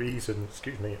 but a reason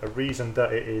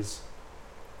that it is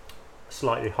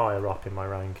slightly higher up in my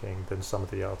ranking than some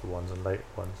of the other ones and later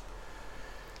ones,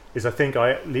 is I think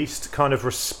I at least kind of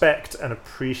respect and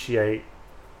appreciate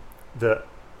that.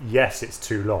 Yes, it's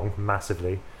too long,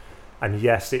 massively, and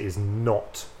yes, it is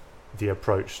not the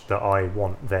approach that I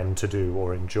want them to do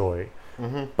or enjoy.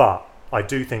 But I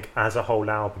do think as a whole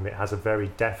album it has a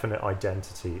very definite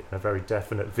identity and a very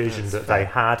definite vision that they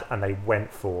had and they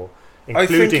went for,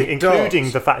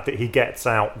 including the fact that he gets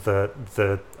out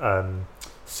the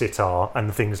sitar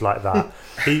and things like that.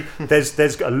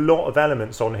 There's a lot of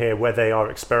elements on here where they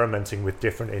are experimenting with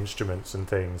different instruments and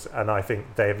things, and I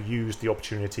think they have used the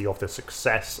opportunity of the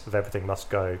success of Everything Must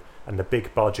Go and the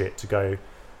big budget to go,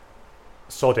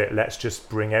 sod it, let's just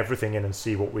bring everything in and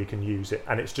see what we can use it.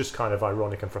 And it's just kind of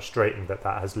ironic and frustrating that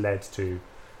has led to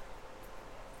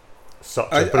such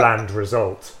a bland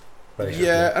result, basically.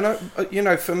 Yeah,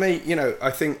 and for me, I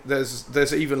think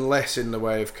there's even less in the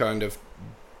way of kind of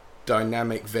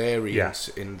dynamic variance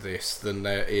in this than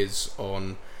there is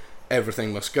on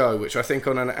Everything Must Go, which I think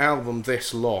on an album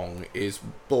this long is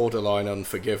borderline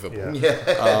unforgivable.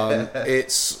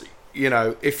 It's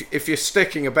if you're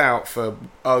sticking about for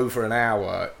over an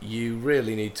hour, you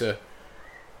really need to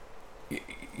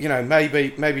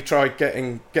maybe try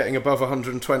getting above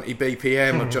 120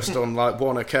 BPM or just on like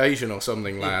one occasion or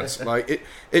something, lads. Like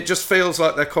it just feels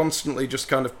like they're constantly just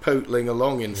kind of pootling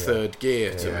along in third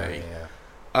gear to me.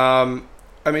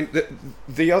 I mean,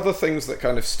 the other things that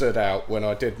kind of stood out when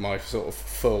I did my sort of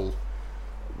full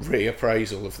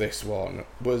reappraisal of this one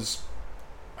was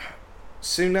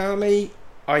Tsunami.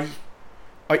 I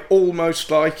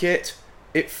almost like it.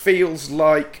 It feels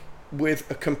like with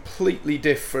a completely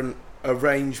different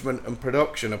arrangement and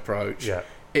production approach,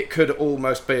 it could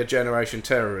almost be a Generation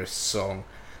Terrorist song.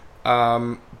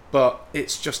 But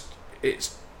it's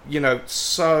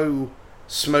so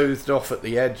smoothed off at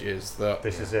the edges that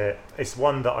this is it. It's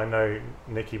one that I know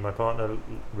Nikki, my partner,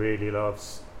 really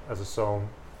loves as a song.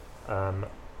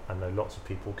 I know lots of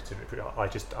people consider it.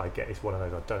 I get it's one of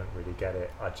those I don't really get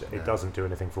it. It doesn't do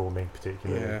anything for me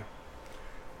particularly. Yeah,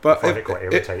 but I find it quite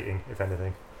irritating, if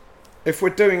anything. If we're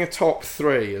doing a top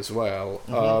 3 as well,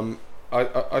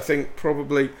 I think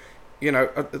probably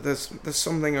there's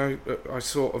something I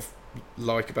sort of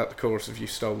like about the chorus of You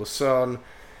Stole the Sun.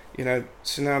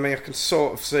 Tsunami, I can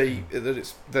sort of see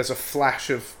that there's a flash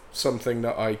of something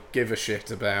that I give a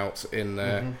shit about in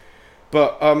there.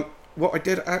 But what I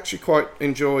did actually quite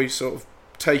enjoy sort of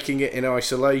taking it in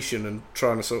isolation and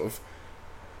trying to sort of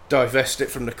divest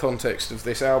it from the context of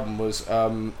this album was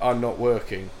I'm Not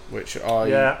Working, which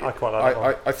I quite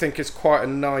like. I think it's quite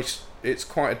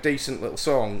a decent little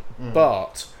song,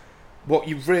 but what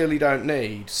you really don't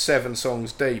need 7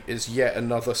 songs deep is yet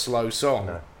another slow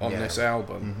song on this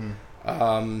album.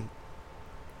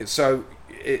 So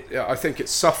I think it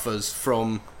suffers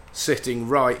from sitting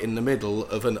right in the middle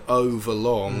of an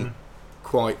overlong,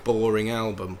 quite boring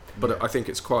album. But I think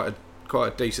it's quite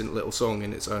a decent little song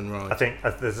in its own right. I think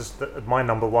my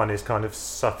number 1 is kind of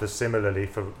suffers similarly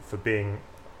for being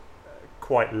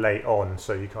quite late on,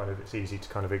 so it's easy to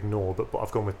kind of ignore. But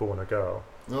I've gone with Born a Girl.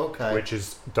 Okay. Which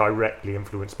is directly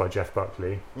influenced by Jeff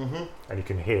Buckley, and you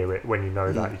can hear it when you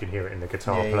know that. You can hear it in the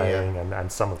guitar playing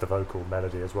and some of the vocal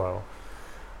melody as well.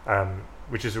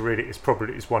 Which is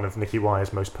it's one of Nicky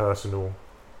Wire's most personal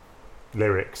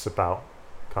lyrics about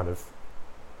kind of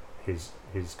his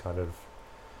kind of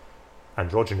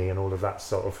androgyny and all of that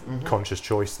sort of conscious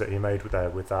choice that he made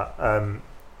with that.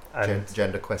 And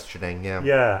gender questioning,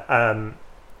 and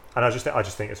I just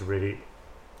think it's a really,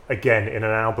 again, in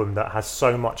an album that has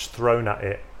so much thrown at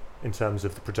it in terms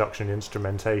of the production and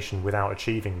instrumentation without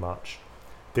achieving much,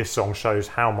 this song shows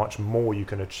how much more you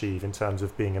can achieve in terms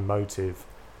of being emotive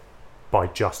by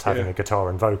just having a guitar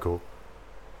and vocal.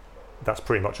 that's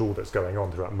pretty much all that's going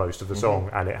on throughout most of the song,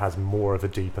 and it has more of a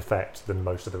deep effect than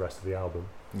most of the rest of the album.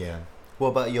 Yeah. What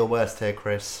about your worst here,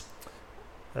 Chris?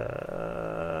 What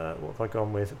have I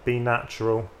gone with? Be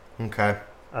Natural. Okay.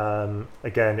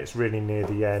 Again, it's really near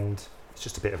the end. It's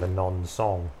just a bit of a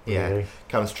non-song, really. Yeah.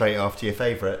 Comes straight after your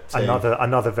favourite. Too.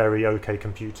 Another very OK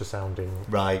Computer sounding,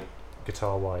 right,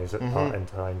 guitar-wise at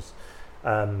times.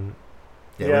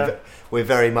 We're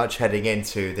very much heading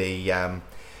into the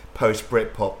post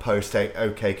Britpop, post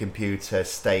OK Computer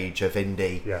stage of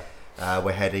indie. Yeah.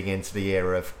 We're heading into the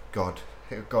era of God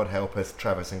help us,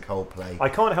 Travis and Coldplay. I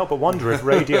can't help but wonder if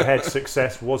Radiohead's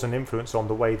success was an influence on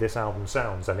the way this album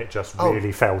sounds, and it just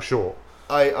really fell short.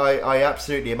 I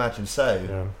absolutely imagine so.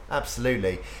 Yeah.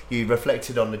 Absolutely. You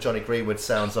reflected on the Johnny Greenwood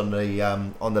sounds on the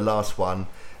last one.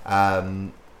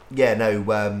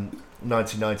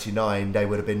 1999 they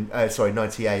would have been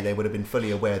 98 they would have been fully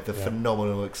aware of the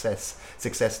phenomenal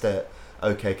success that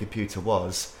OK Computer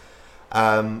was.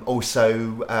 Some of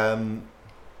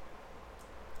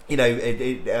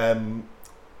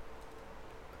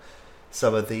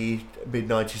the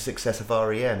mid-90s success of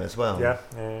REM as well.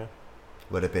 Yeah.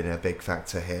 Would have been a big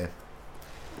factor here.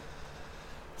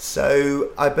 So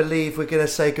I believe we're going to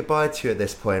say goodbye to you at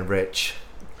this point, Rich.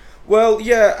 Well,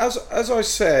 yeah, as I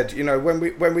said,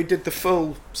 when we did the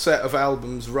full set of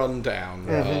albums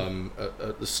rundown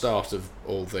at the start of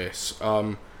all this,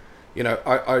 I'm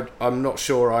not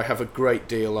sure I have a great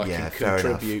deal I can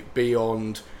contribute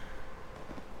beyond.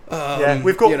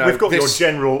 We've got your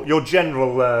general.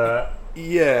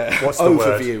 What's the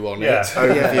overview word? on it.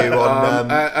 Overview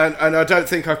on, and I don't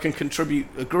think I can contribute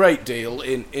a great deal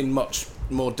in much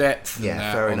more depth than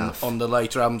that on the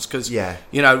later albums, because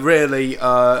really,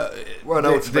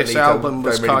 this album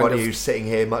was kind of you sitting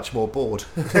here much more bored.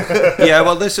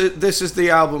 This is the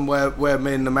album where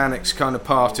me and the Manics kind of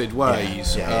parted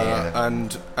ways,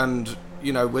 and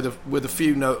with a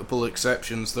few notable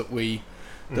exceptions that we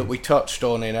touched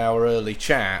on in our early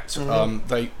chat,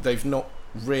 they've not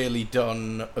really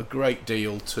done a great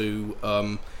deal to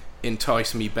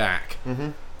entice me back.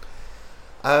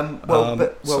 Well,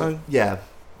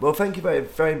 thank you very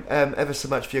ever so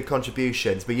much for your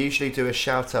contributions. We usually do a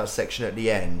shout out section at the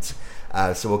end,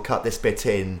 so we'll cut this bit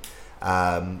in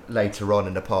later on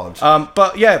in the pod.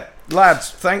 But yeah,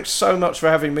 lads, thanks so much for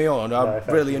having me on. I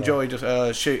really enjoyed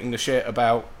shooting the shit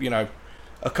about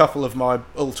a couple of my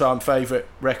all-time favourite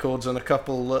records and a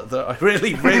couple that I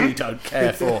really, really don't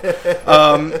care for.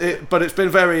 But it's been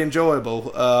very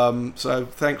enjoyable. So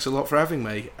thanks a lot for having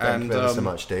me. Thank you so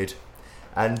much, dude.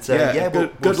 And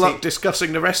good luck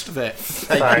discussing the rest of it.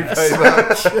 Thank you very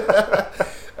much.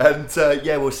 And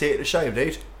we'll see you at the show,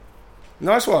 dude.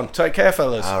 Nice one. Take care,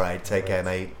 fellas. All right, take care,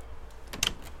 mate.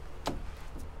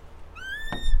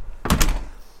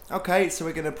 Okay, so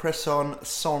we're going to press on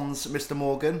Sans Mr.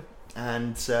 Morgan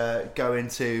and go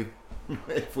into,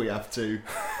 if we have to,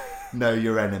 Know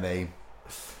Your Enemy.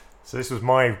 So this was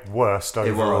my worst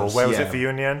overall. Where was it for you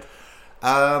in the end?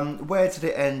 Where did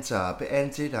it end up? It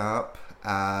ended up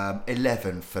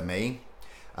 11 for me,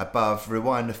 above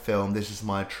Rewind the Film, This Is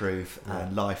My Truth,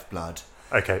 and Lifeblood.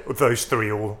 Okay, those three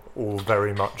all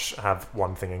very much have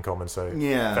one thing in common, so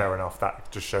fair enough. That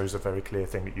just shows a very clear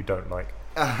thing that you don't like.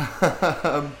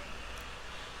 I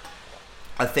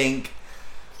think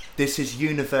this is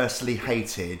universally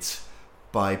hated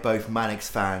by both Manics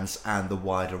fans and the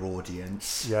wider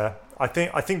audience. Yeah, I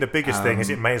think the biggest thing is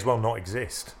it may as well not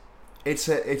exist. It's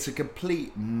a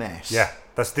complete mess. Yeah,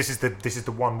 this is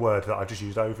the one word that I just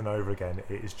used over and over again.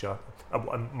 It is just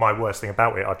my worst thing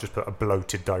about it. I've just put a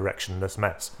bloated, directionless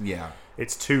mess. Yeah,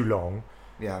 it's too long.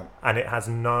 Yeah, and it has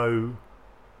no,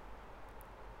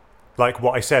 like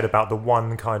what I said about the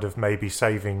one kind of maybe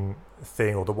saving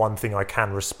thing, or the one thing I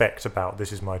can respect about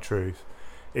This Is My Truth,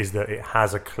 is that it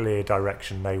has a clear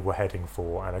direction they were heading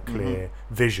for and a clear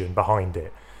vision behind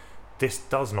it. This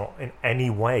does not in any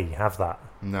way have that.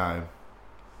 No,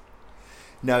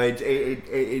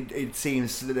 it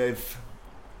seems that they've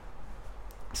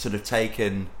sort of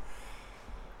taken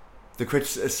the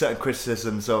certain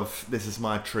criticisms of This Is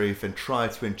My Truth and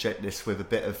tried to inject this with a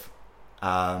bit of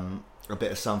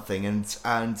something,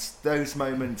 and those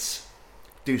moments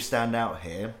do stand out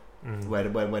here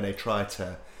when they try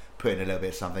to put in a little bit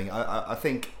of something. I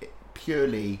think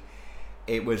purely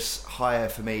it was higher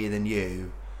for me than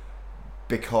you,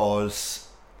 because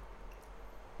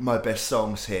my best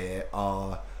songs here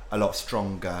are a lot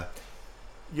stronger.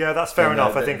 Yeah, that's fair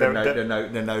enough. I think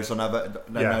the notes on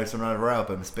other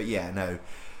albums, but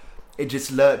it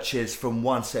just lurches from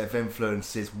one set of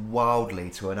influences wildly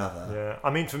to another. Yeah,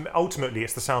 I mean, ultimately,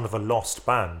 it's the sound of a lost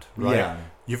band, right? Yeah.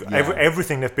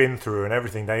 Everything they've been through and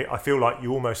everything I feel like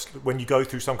you almost, when you go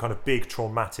through some kind of big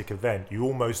traumatic event, you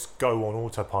almost go on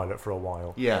autopilot for a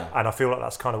while. Yeah. And I feel like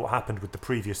that's kind of what happened with the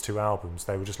previous two albums.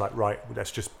 They were just like, right,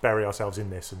 let's just bury ourselves in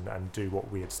this and do what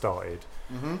we had started,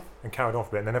 and carried on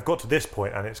for a bit. And then they've got to this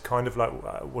point, and it's kind of like,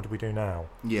 what do we do now?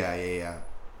 Yeah.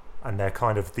 And they're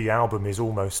kind of, the album is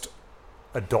almost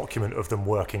a document of them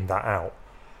working that out.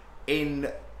 In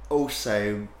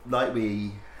also, like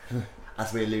we,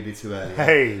 as we alluded to earlier,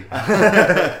 Hey,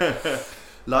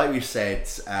 like we said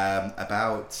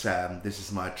about This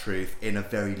Is My Truth, in a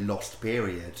very lost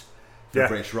period for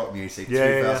British rock music,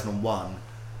 2001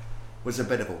 was a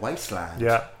bit of a wasteland.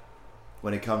 Yeah.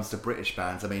 When it comes to British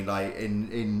bands, I mean, like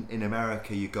in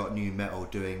America, you got new metal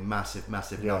doing massive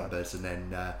numbers, and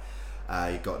then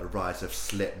you got the rise of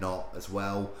Slipknot as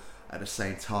well at the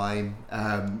same time,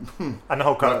 and the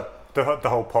whole kind of the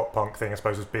whole pop punk thing, I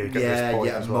suppose, was big at this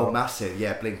point as well. More massive.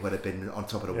 Yeah, Blink would have been on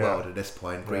top of the world at this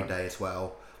point. Green Day as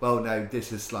well. Well, no,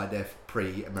 this is like their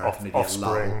pre-American Idiot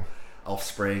lull.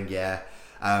 Offspring, yeah.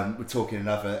 We're talking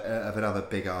of another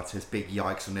big artist, big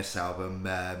yikes on this album.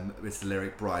 It's the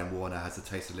lyric Brian Warner has a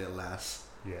taste of little ass.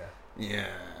 Yeah.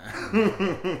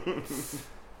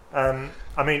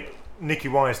 I mean, Nicky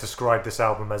Wise described this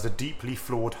album as a deeply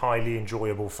flawed, highly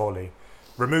enjoyable folly.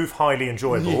 Remove highly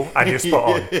enjoyable and you're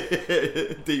spot on.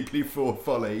 Deeply flawed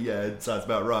folly, yeah, it sounds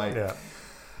about right. Yeah.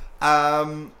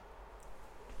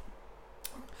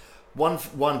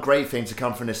 One great thing to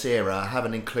come from this era, I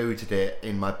haven't included it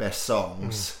in my best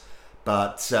songs,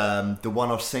 but the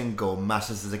one-off single,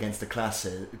 Masses Against the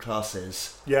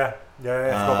Classes, I forgot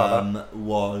about that.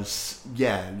 Was,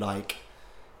 like,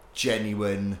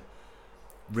 genuine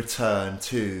return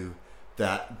to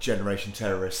that Generation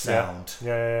Terrorist sound.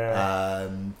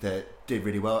 That did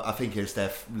really well. I think it was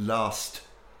their last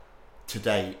to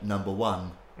date number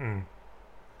one.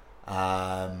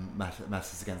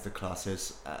 Masses Against the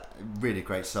Classes, really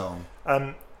great song.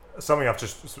 Something I've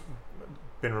just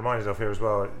been reminded of here as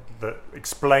well that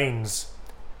explains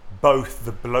both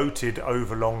the bloated,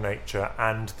 overlong nature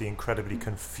and the incredibly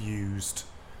confused,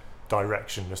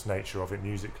 directionless nature of it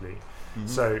musically.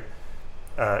 So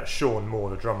Sean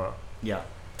Moore, the drummer,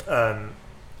 and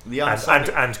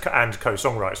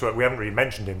co-songwriter. So we haven't really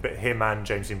mentioned him, but him and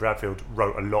James Dean Bradfield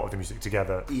wrote a lot of the music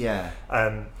together. He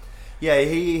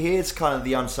is kind of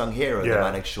the unsung hero of the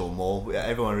Manic Sean Moore.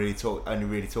 Everyone only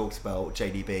really talks about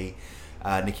JDB,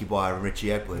 Nicky Wire and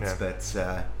Richie Edwards, but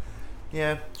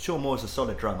Sean Moore's a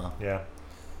solid drummer.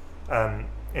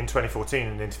 In 2014,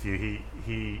 in an interview,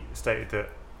 he stated that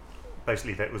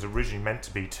basically that it was originally meant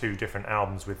to be two different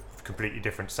albums with completely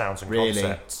different sounds and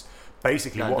concepts.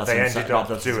 Basically, what they ended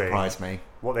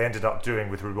up doing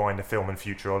with Rewind the Film and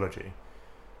Futurology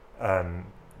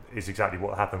is exactly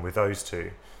what happened with those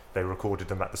two. They recorded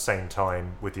them at the same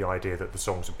time with the idea that the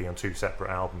songs would be on two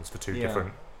separate albums for two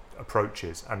different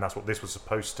approaches, and that's what this was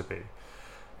supposed to be.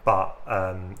 But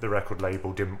the record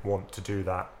label didn't want to do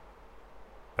that,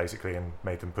 basically, and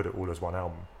made them put it all as one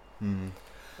album.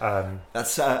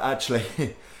 That's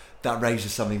actually that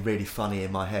raises something really funny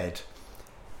in my head.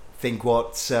 Think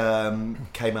what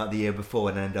came out the year before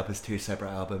and ended up as two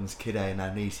separate albums: Kid A and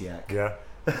Amnesiac.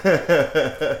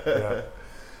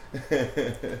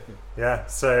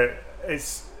 So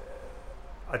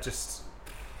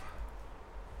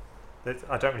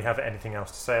I don't really have anything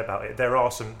else to say about it. There are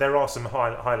some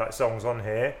highlight songs on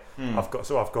here. I've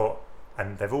got,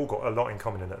 and they've all got a lot in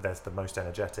common in that there's the most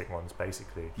energetic ones,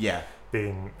 basically.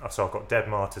 I've got Dead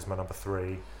Martyrs, my number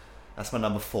 3. That's my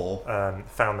number 4.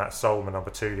 Found That Soul, my number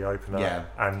 2, the opener.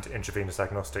 And Intravenous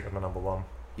Agnostic is my number 1.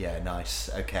 Nice.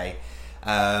 Okay.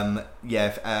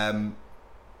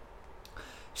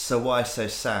 So Why So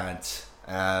Sad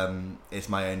is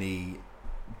my only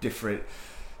different.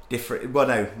 Well,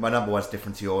 no, my number 1's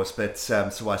different to yours, but So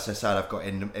Why So Sad I've got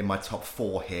in my top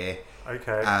 4 here.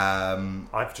 Okay.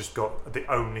 I've just got, the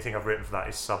only thing I've written for that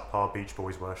is Subpar Beach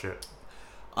Boys Worship.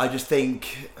 I just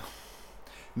think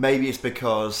maybe it's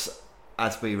because,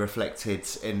 as we reflected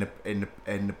in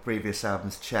the previous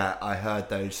album's chat, I heard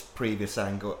those previous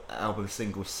album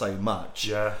singles so much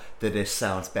that this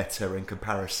sounds better in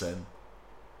comparison.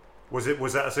 Was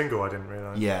that a single? I didn't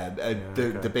realise.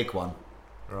 The big one,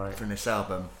 right, from this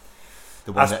album.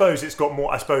 I suppose it's got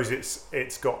more. I suppose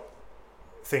it's got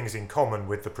things in common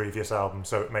with the previous album,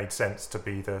 so it made sense to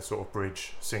be the sort of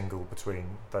bridge single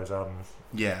between those albums.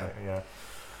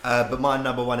 But my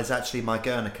number 1 is actually My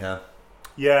Guernica.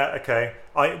 Okay.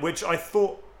 Which I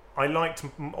thought I liked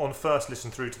on first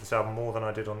listen through to this album more than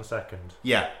I did on the second.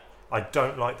 I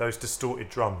don't like those distorted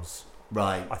drums.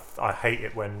 Right. I hate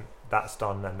it when that's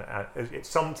done, and it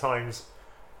sometimes,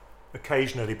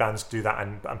 occasionally bands do that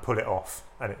and pull it off,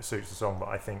 and it suits the song. But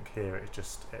I think here I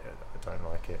don't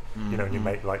like it. Mm-hmm. You know, when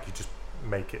you just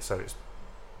make it so it's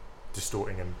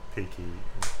distorting and peaky.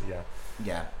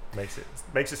 Yeah. Makes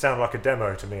it sound like a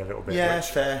demo to me a little bit. Yeah, which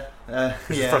fair.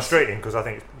 is frustrating because I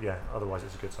think otherwise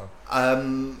it's a good song.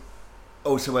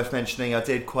 Also worth mentioning, I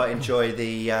did quite enjoy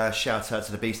the shout out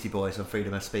to the Beastie Boys on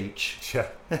freedom of speech. Yeah.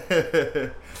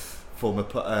 Former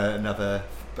another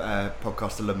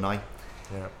podcast alumni.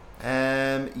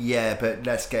 Yeah. But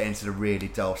let's get into the really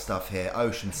dull stuff here.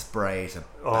 Ocean Spray is a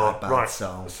bad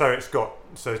song. So it's got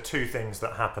two things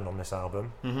that happen on this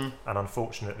album, mm-hmm. and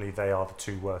unfortunately they are the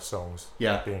two worst songs.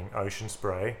 Yeah. Being Ocean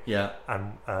Spray. Yeah.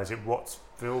 And is it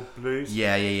Wattsville Blues?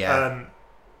 Yeah.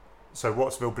 So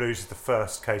Wattsville Blues is the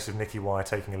first case of Nicky Wire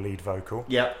taking a lead vocal.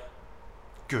 Yep.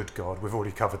 Good God, we've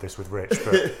already covered this with Rich,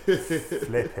 but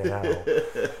flipping hell.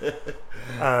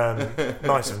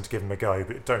 Nice of them to give him a go,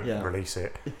 but don't release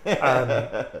it.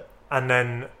 And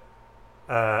then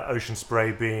Ocean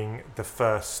Spray being the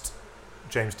first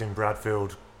James Dean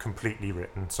Bradfield completely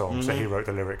written song, mm-hmm. so he wrote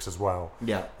the lyrics as well.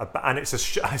 Yeah. And I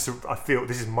feel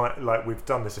this is we've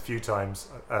done this a few times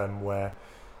where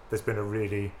there's been a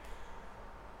really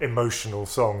emotional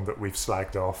song that we've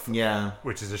slagged off. Yeah.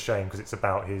 Which is a shame because it's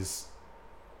about his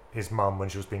mum when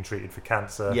she was being treated for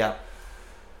cancer. Yeah.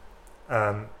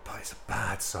 But it's a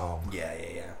bad song.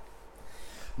 Yeah.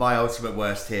 My ultimate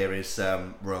worst here is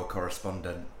Royal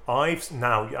Correspondent. I'm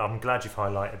glad you've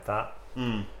highlighted that.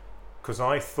 Because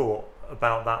I thought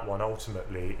about that one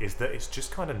ultimately is that it's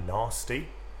just kind of nasty.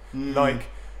 Like,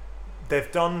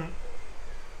 they've done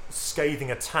scathing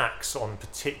attacks on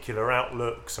particular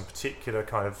outlooks and particular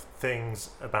kind of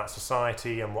things about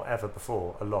society and whatever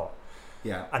before a lot.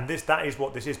 Yeah. And that is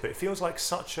what this is, but it feels like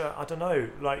such a, I don't know,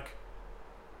 like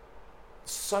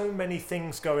so many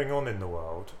things going on in the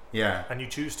world. Yeah. And you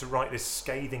choose to write this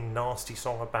scathing, nasty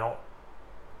song about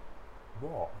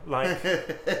what? Like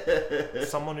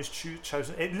someone who's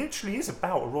chosen. It literally is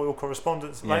about a royal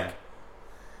correspondence. Yeah. Like,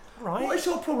 right. What is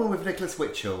your problem with Nicholas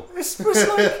Witchell? It's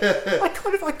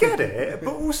like I get it,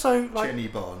 but also like Jenny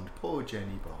Bond, poor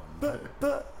Jenny Bond.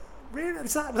 But really,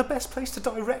 is that the best place to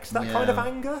direct that kind of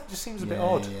anger? It just seems a bit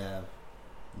odd. Yeah.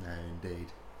 No, indeed.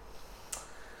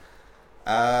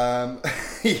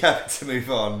 To move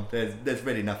on. There's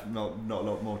really not a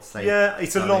lot more to say. Yeah,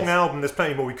 it's a long album. There's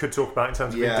plenty more we could talk about in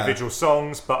terms of individual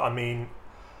songs, but I mean,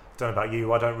 don't know about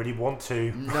you, I don't really want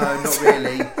to. No, not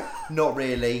really. Not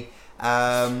really.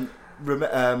 The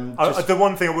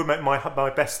one thing I would make my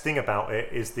best thing about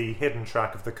it is the hidden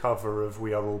track of the cover of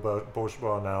We Are All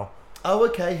Bourgeois Now. Oh,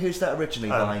 okay. Who's that originally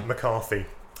by? McCarthy.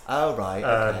 Oh, right.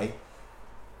 Okay.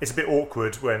 It's a bit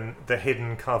awkward when the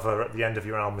hidden cover at the end of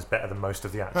your album is better than most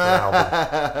of the actual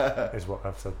album, is what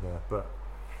I've said there. But,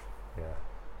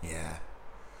 yeah.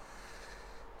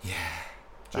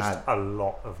 Just a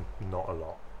lot of not a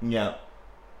lot. Yeah.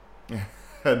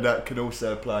 And that can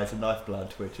also apply to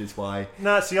Lifeblood, which is why...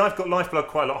 No, see, I've got Lifeblood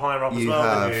quite a lot higher up as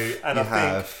well than you.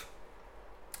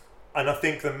 And I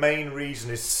think the main reason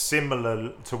is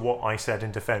similar to what I said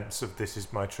in defence of This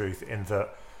Is My Truth, in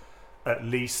that at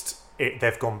least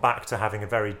they've gone back to having a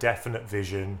very definite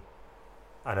vision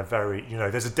and a very,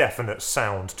 there's a definite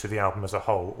sound to the album as a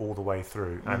whole all the way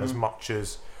through. Mm-hmm. And as much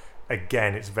as,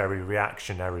 again, it's very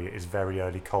reactionary, it is very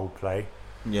early Coldplay.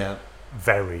 Yeah.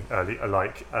 Very early,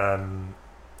 like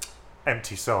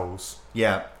Empty Souls.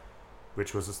 Yeah.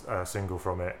 Which was a single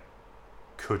from it.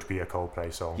 Could be a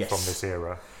Coldplay song yes. from this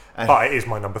era. But it is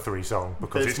my number 3 song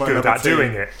because it's good at 2.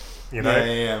 doing it.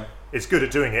 Yeah. It's good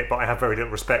at doing it, but I have very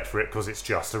little respect for it because it's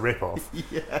just a rip-off.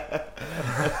 Yeah.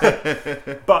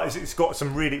 But it's got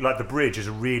some really, like the bridge is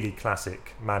a really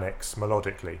classic Mannix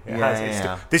melodically.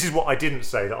 This is what I didn't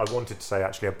say that I wanted to say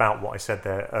actually about what I said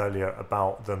there earlier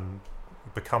about them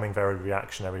becoming very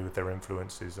reactionary with their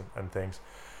influences and things,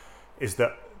 is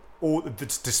that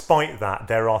despite that,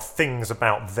 there are things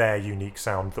about their unique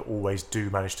sound that always do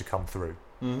manage to come through,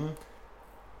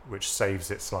 which saves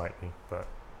it slightly. But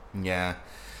yeah,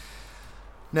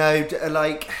 no,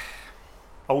 like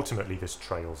ultimately this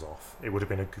trails off. It would have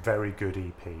been a very good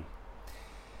EP.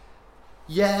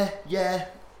 Yeah,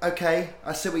 okay,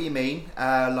 I see what you mean.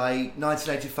 Like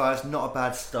 1985 is not a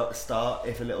bad start,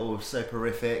 if a little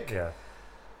soporific. Yeah.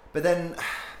 But then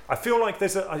I feel like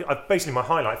there's basically my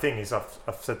highlight thing is I've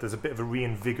said there's a bit of a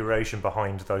reinvigoration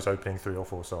behind those opening 3 or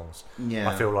 4 songs. Yeah.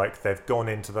 I feel like they've gone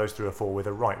into those 3 or 4 with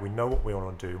we know what we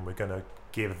want to do and we're going to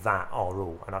give that our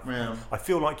all. And I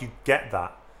feel like you get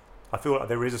that. I feel like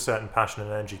there is a certain passion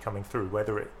and energy coming through,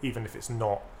 even if it's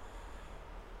not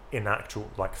in actual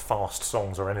like fast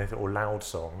songs or anything or loud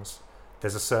songs,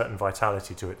 there's a certain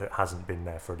vitality to it that hasn't been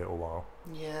there for a little while.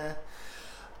 Yeah.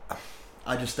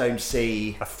 I just don't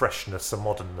see a freshness, a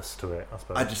modernness to it, I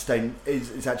suppose. I just don't.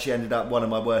 It's actually ended up one of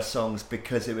my worst songs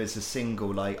because it was a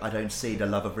single. Like, I don't see The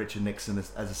Love of Richard Nixon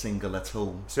as a single at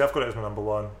all. See, I've got it as my number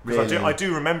one. Really? I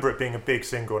do remember it being a big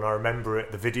single, and I remember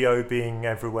the video being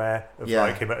everywhere of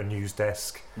like him at a news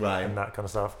desk, right, and that kind of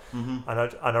stuff. Mm-hmm.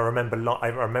 And I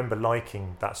remember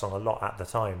liking that song a lot at the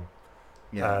time.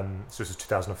 Yeah. So this was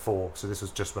 2004. So this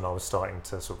was just when I was starting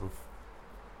to sort of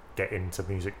get into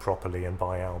music properly and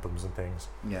buy albums and things.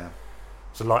 Yeah.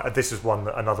 So like this is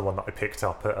another one that I picked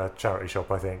up at a charity shop,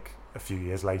 I think, a few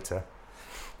years later.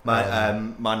 My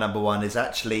my number one is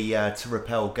actually To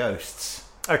Repel Ghosts.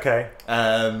 Okay.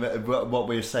 What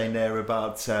we were saying there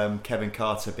about Kevin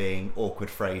Carter being awkward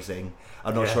phrasing.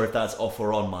 I'm not sure if that's off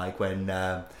or on, Mike, when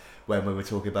we were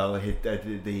talking about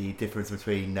the difference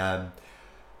between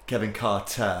Kevin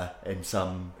Carter in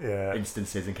some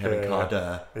instances and Kevin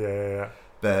Carter. Yeah.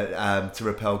 But To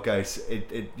Repel Ghosts,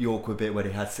 the awkward bit where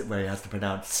he has to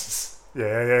pronounce.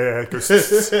 Yeah.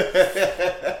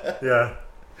 Yeah.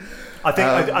 I think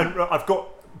I've got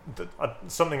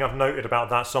something I've noted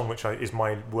about that song, which is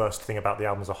my worst thing about the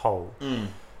album as a whole.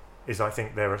 Is I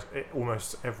think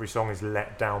almost every song is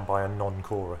let down by a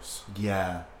non-chorus.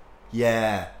 Yeah.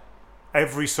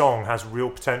 Every song has real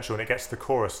potential, and it gets to the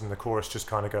chorus, and the chorus just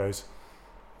kind of goes,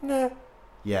 nah.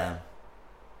 Yeah.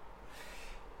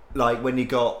 Like when you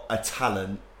got a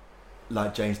talent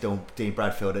like James Dean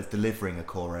Bradfield that's delivering a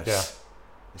chorus,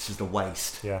 it's just a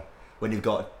waste. Yeah. When you've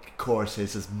got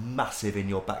choruses as massive in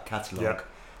your back catalogue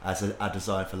as A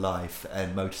Design for Life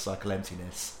and Motorcycle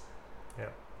Emptiness,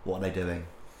 what are they doing?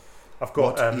 I've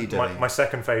got my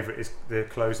second favourite is the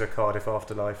closer, Cardiff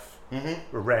Afterlife.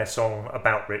 Mm-hmm. A rare song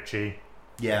about Richie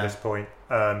at this point.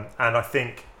 And I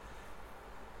think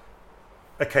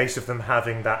a case of them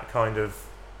having that kind of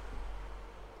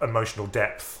emotional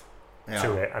depth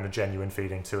to it and a genuine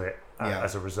feeling to it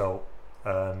as a result.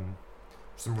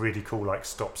 Some really cool like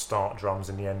stop-start drums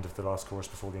in the end of the last chorus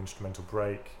before the instrumental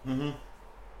break. Mm-hmm.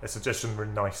 There's just some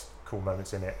really nice, cool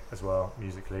moments in it as well,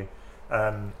 musically.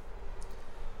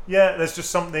 There's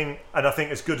just something, and I think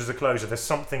as good as a closer, there's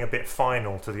something a bit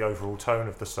final to the overall tone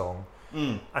of the song.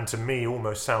 And to me,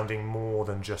 almost sounding more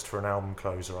than just for an album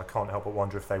closer. I can't help but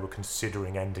wonder if they were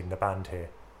considering ending the band here.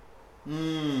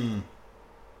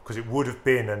 Because it would have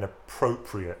been an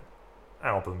appropriate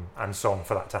album and song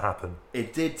for that to happen.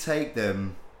 It did take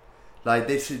them, like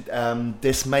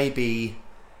this may be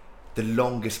the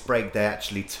longest break they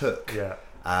actually took.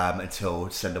 Until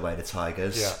Send Away the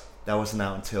Tigers. That wasn't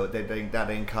out until that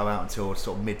didn't come out until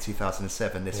sort of mid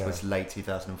 2007. This was late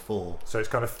 2004. So it's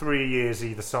kind of 3 years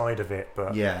either side of it,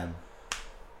 but I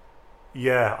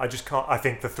just can't. I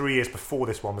think the 3 years before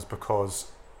this one was because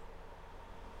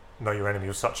Know Your Enemy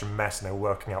was such a mess and they were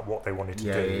working out what they wanted to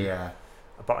do.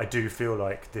 But I do feel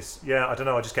like this. I don't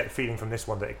know. I just get the feeling from this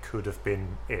one that it could have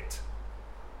been it,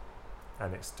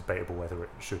 and it's debatable whether it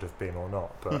should have been or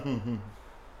not. But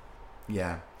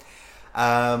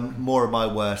more of my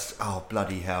worst. Oh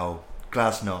bloody hell!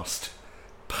 Glasnost,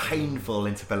 painful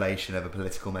interpolation of a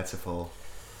political metaphor.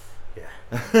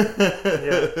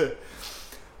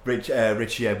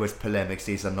 Richie Edwards polemics.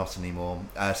 These are not anymore.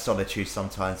 Solitude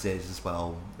sometimes is as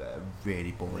well.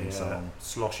 Really boring song.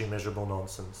 Sloshy, miserable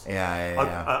nonsense.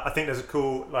 I think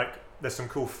there's some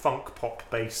cool funk pop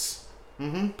bass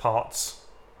parts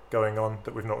going on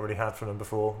that we've not really had from them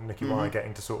before. Nicky Wire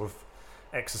getting to sort of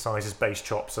exercise his bass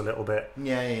chops a little bit.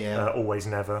 Always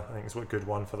Never, I think is a good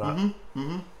one for that.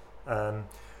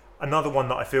 Another one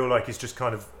that I feel like is just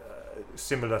kind of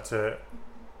similar to a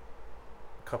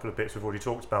couple of bits we've already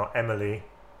talked about, Emily,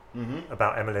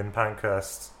 about Emmeline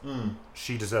Pankhurst.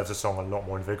 She deserves a song a lot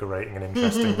more invigorating and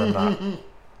interesting than that.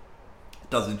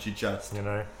 Doesn't she just? You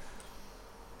know?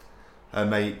 Her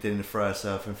mate didn't throw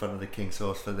herself in front of the King's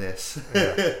Horse for this.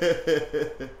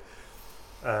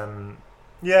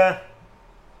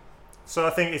 So I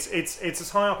think it's as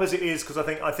high up as it is because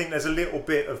I think there's a little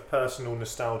bit of personal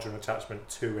nostalgia and attachment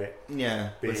to it.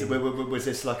 Was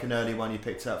this like an early one you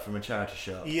picked up from a charity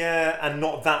shop? And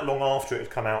not that long after it had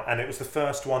come out, and it was the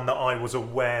first one that I was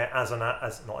aware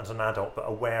not as an adult, but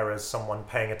aware as someone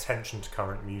paying attention to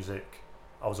current music.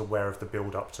 I was aware of the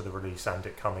build up to the release and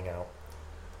it coming out.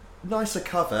 Nicer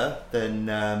cover than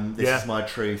This Is My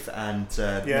Truth and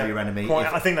Know Your Enemy.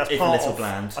 I think that's part a little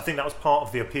bland. I think that was part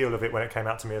of the appeal of it when it came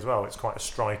out to me as well. It's quite a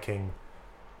striking,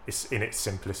 it's in its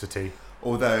simplicity.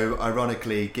 Although,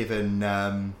 ironically, given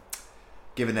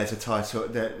given there's a title,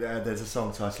 there's a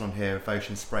song title on here,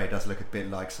 Ocean Spray does look a bit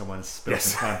like someone's spilled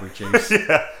some cranberry juice.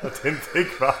 Yeah, I didn't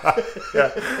think about that.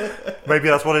 Yeah. Maybe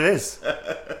that's what it is.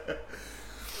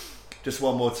 Just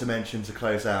one more to mention to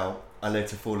close out. I Live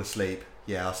to Fall Asleep.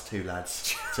 Yeah, us two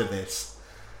lads to this.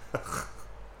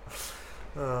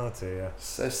 Oh dear.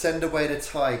 So Send Away the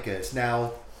Tigers.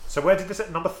 Now, so where did this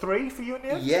at number 3 for you in the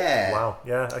end? Yeah. Wow.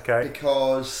 Yeah. Okay.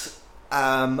 Because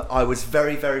I was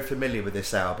very, very familiar with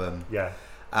this album. Yeah.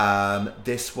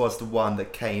 This was the one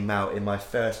that came out in my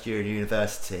first year in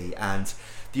university, and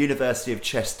the University of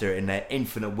Chester, in their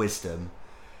infinite wisdom,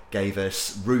 gave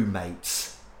us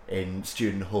roommates in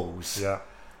student halls. Yeah.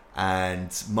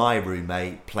 And my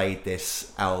roommate played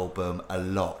this album a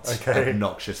lot,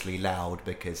 obnoxiously loud,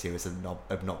 because he was an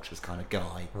obnoxious kind of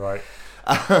guy. Right.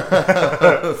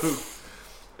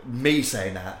 Me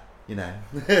saying that, you know.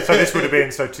 So this would have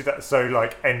been so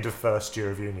like end of first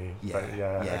year of uni.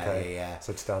 Yeah. Yeah.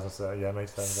 So 2007. Yeah, May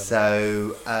 2007.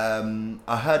 So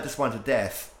I heard this one to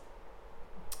death,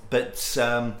 but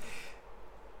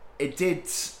it did.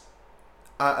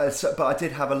 But I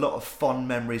did have a lot of fond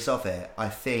memories of it. I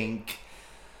think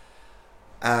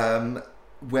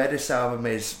where this album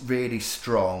is really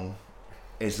strong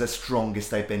is the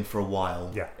strongest they've been for a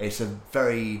while. Yeah. It's a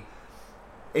very...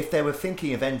 If they were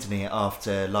thinking of ending it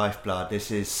after Lifeblood,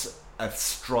 this is a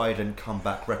strident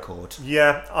comeback record.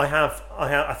 Yeah,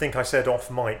 I think I said off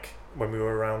mic when we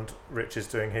were around Rich's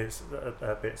doing his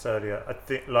bits earlier. I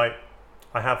think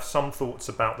I have some thoughts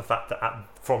about the fact that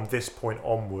from this point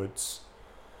onwards,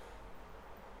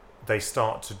 they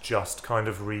start to just kind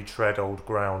of retread old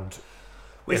ground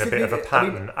in a bit of a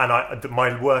pattern.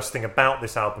 My worst thing about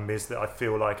this album is that I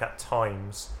feel like at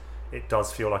times it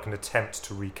does feel like an attempt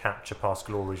to recapture past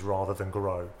glories rather than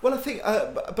grow. Well, I think,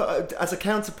 but as a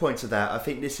counterpoint to that, I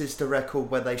think this is the record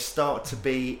where they start to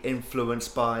be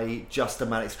influenced by just the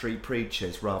Manic Street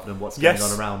Preachers rather than what's going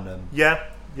on around them. Yeah,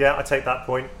 I take that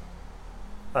point.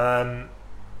 And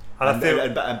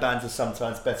bands are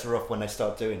sometimes better off when they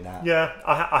start doing that. Yeah,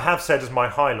 I have said as my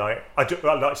highlight, I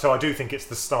do think it's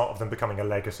the start of them becoming a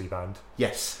legacy band.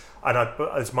 Yes.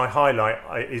 But as my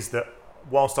highlight is that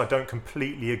whilst I don't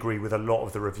completely agree with a lot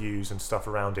of the reviews and stuff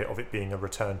around it of it being a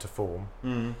return to form,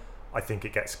 I think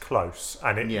it gets close,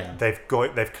 and they've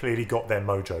clearly got their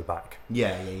mojo back.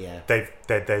 Yeah.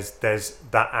 There's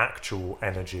that actual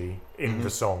energy in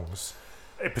the songs,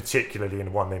 particularly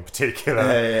in one in particular,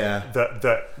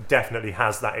 that definitely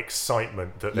has that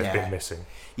excitement that they've been missing.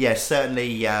 Yeah,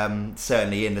 certainly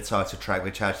in the title track,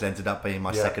 which has ended up being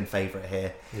my second favourite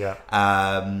here. Yeah.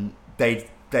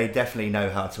 They definitely know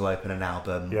how to open an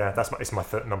album. Yeah, it's my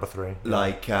number 3.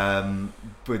 Like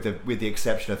with the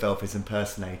exception of Elvis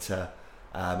Impersonator,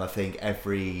 I think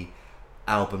every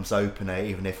album's opener,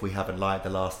 even if we haven't liked the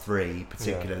last 3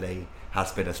 particularly,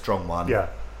 has been a strong one. Yeah.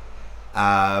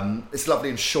 It's lovely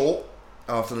and short.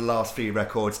 After the last few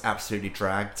records, absolutely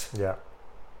dragged. Yeah.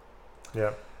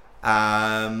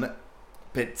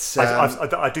 But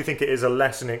I do think it is a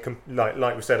lesson in,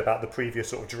 like we said about the previous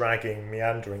sort of dragging,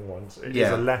 meandering ones. It is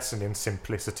a lesson in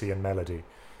simplicity and melody.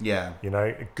 Yeah, you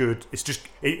know, good. It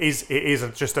is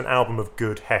just an album of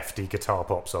good, hefty guitar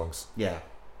pop songs. Yeah,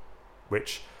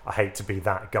 which I hate to be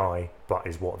that guy, but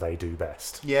is what they do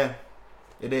best. Yeah,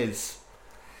 it is.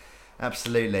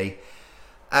 Absolutely.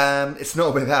 It's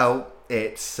not without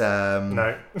its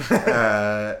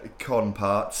con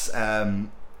parts.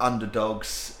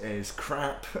 Underdogs is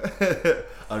crap.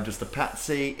 I'm Just a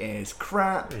Patsy is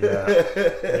crap.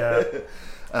 Yeah.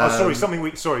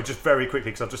 Sorry, just very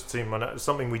quickly, because I've just seen my notes.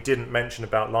 Something we didn't mention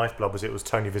about Lifeblood was it was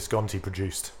Tony Visconti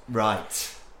produced.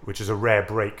 Right. Which is a rare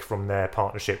break from their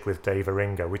partnership with Dave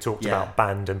Aringa. We talked about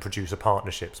band and producer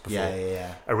partnerships before.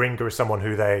 Yeah. Aringa is someone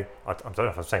who I don't know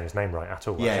if I'm saying his name right at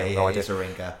all. No idea. It's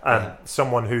Aringa.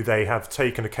 Someone who they have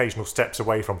taken occasional steps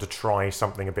away from to try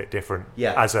something a bit different.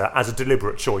 Yeah. As a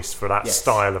deliberate choice for that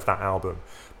style of that album,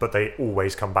 but they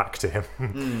always come back to him.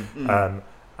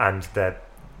 And they're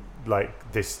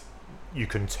like this. You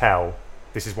can tell.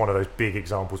 This is one of those big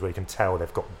examples where you can tell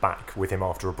they've got back with him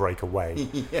after a break away.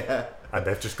 Yeah. And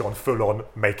they've just gone full on,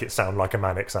 make it sound like a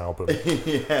Mannix album.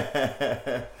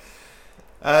 Yeah.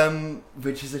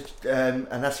 Which is and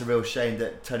that's a real shame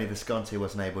that Tony Visconti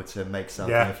wasn't able to make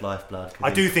something of Lifeblood.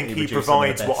 I do think he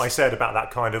provides what I said about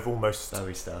that kind of almost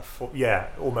flowy stuff. Yeah,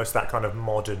 almost that kind of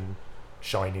modern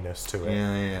shininess to it.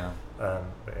 Yeah. But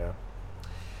yeah.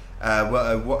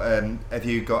 Have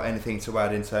you got anything to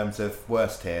add in terms of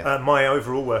worst here? My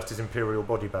overall worst is Imperial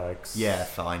Body Bags. Yeah,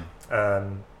 fine.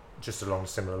 Just along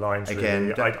similar lines. Again,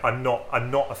 really. I'm not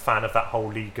a fan of that whole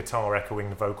lead guitar echoing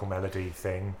the vocal melody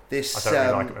thing. I don't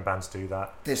really like it when bands do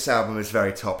that. This album is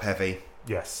very top heavy.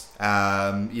 Yes.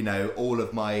 You know, all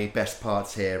of my best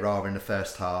parts here are in the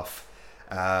first half,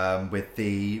 with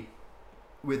the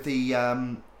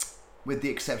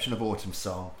exception of Autumn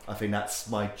Song. I think that's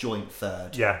my joint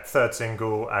third. Yeah, third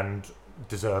single and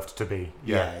deserved to be.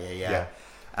 Yeah.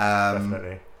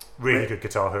 Definitely. Really good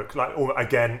guitar hook. Like,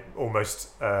 again,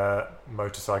 almost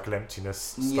Motorcycle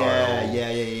Emptiness style.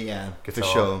 Yeah. For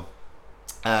guitar.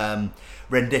 sure.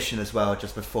 Rendition as well,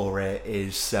 just before it,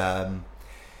 is a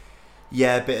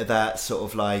bit of that sort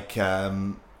of like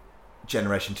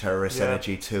Generation Terrorist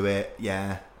energy to it.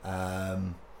 Yeah.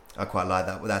 I quite like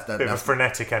that. That bit of a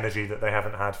frenetic energy that they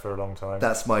haven't had for a long time.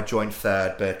 That's my joint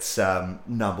third, but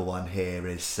number one here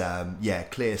is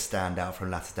clear standout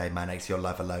from Latter Day Manics, Your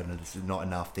Love Alone, and This Is Not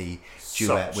Enough, the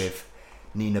duet with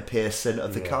Nina Pearson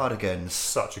of the Cardigans.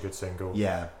 Such a good single.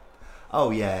 Yeah.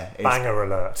 Oh yeah. Banger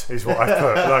alert is what I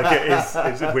put. Like, it is,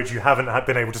 which you haven't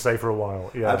been able to say for a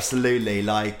while. Yeah. Absolutely.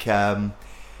 Like, Nina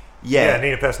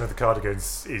Pearson of the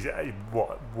Cardigans is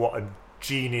what a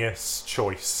genius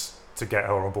choice to get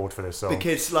her on board for this song,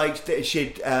 because like they'd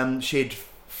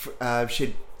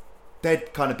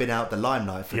kind of been out the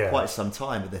limelight for quite some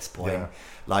time at this point. Yeah.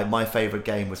 Like, my favourite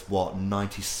game was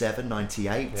 97,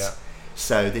 98. Yeah.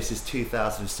 So this is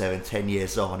 2007, 10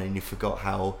 years on, and you forgot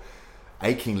how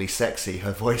achingly sexy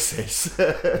her voice is.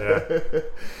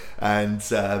 And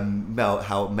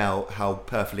how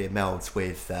perfectly it melds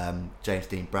with James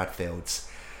Dean Bradfield's.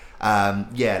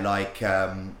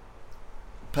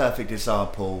 Perfect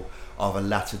example of a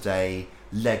latter day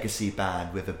legacy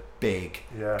band with a big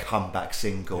comeback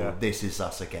single. Yeah. This Is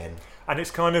Us Again. and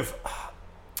it's kind of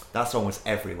that song was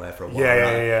everywhere for a while.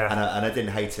 Yeah. And I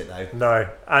didn't hate it though. No,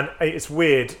 and it's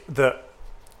weird that.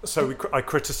 So I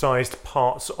criticised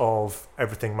parts of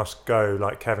Everything Must Go,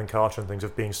 like Kevin Carter and things,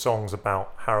 of being songs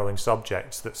about harrowing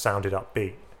subjects that sounded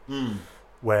upbeat.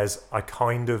 Whereas I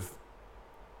kind of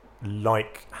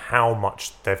like how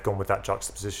much they've gone with that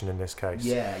juxtaposition in this case.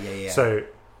 Yeah. So,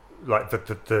 like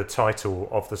the title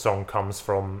of the song comes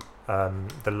from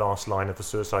the last line of the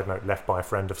suicide note left by a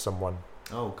friend of someone.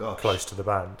 Oh gosh. Close to the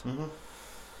band.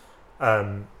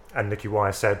 Mm-hmm. And Nicky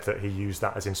Wire said that he used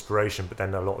that as inspiration, but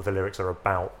then a lot of the lyrics are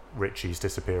about Richie's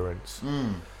disappearance.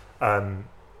 And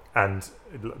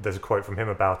there's a quote from him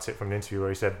about it from an interview where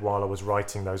he said, "While I was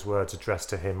writing those words addressed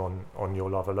to him on Your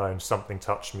Love Alone, something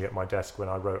touched me at my desk when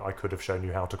I wrote, I could have shown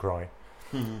you how to cry."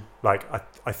 Like,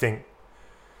 I think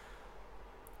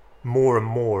more and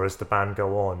more as the band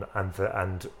go on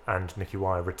and Nicky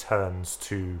Wire returns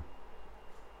to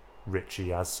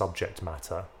Richie as subject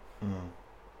matter,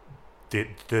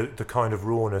 the kind of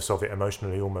rawness of it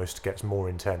emotionally almost gets more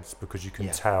intense, because you can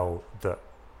tell that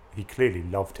he clearly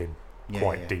loved him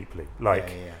quite deeply,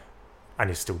 and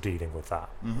is still dealing with that.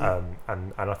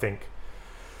 And I think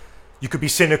you could be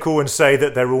cynical and say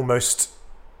that they're almost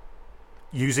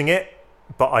using it,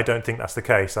 but I don't think that's the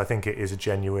case. I think it is a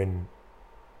genuine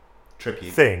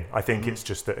tribute thing. I think it's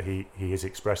just that he is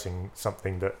expressing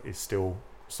something that is still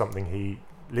something he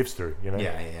lives through, you know.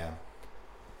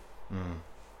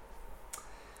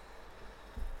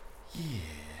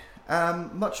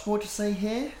 Much more to say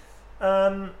here?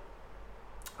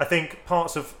 I think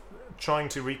parts of trying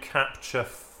to recapture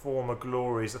former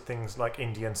glories are things like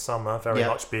Indian Summer, very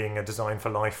much being a Design for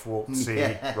Life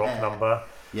waltzy rock number.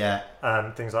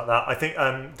 Things like that. I think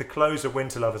the closer,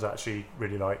 Winter Lovers, actually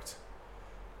really liked.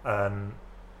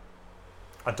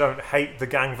 I don't hate the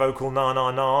gang vocal na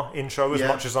na na intro as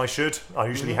much as I should. I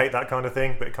usually hate that kind of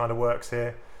thing, but it kind of works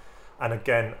here. And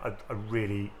again,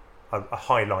 a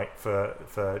highlight for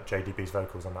JDB's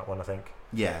vocals on that one, I think.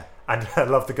 Yeah. And I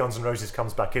love the Guns N' Roses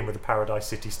comes back in with a Paradise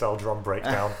City style drum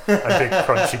breakdown and big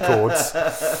crunchy chords.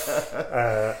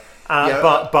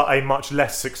 But a much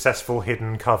less successful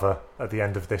hidden cover at the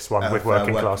end of this one with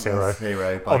Working Class Hero.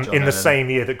 In the same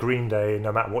year that Green Day,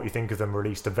 no matter what you think of them,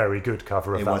 released a very good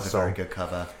cover of that song.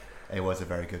 It was a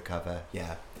very good cover,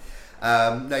 yeah.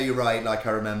 No, you're right. Like,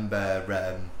 I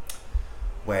remember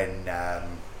when I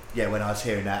was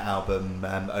hearing that album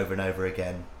over and over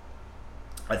again,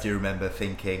 I do remember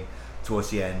thinking towards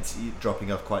the end,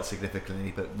 dropping off quite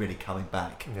significantly, but really coming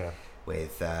back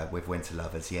with Winter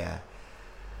Lovers.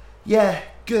 Yeah,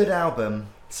 good album.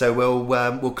 So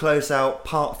we'll close out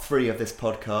part 3 of this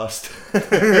podcast.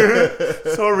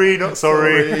 Sorry, not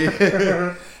sorry.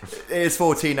 It's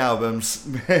 14 albums.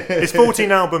 It's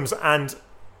 14 albums, and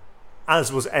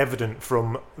as was evident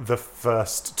from the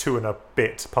first 2 and a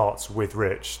bit parts with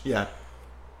Rich,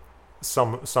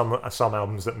 some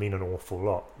albums that mean an awful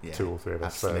lot to all 3 of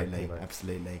us.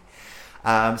 Absolutely.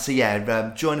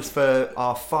 Join us for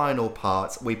our final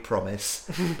part, we promise,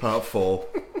 part 4,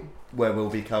 where we'll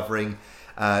be covering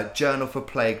Journal for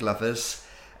Plague Lovers,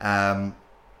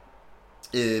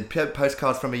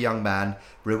 Postcards from a Young Man,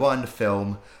 Rewind the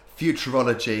Film,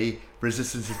 Futurology,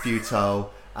 Resistance is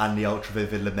Futile, and The Ultra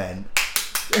Vivid Lament.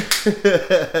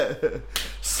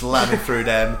 Slamming through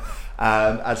them.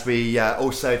 As we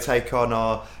also take on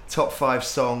our top 5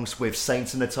 songs with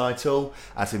saints in the title,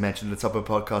 as we mentioned at the top of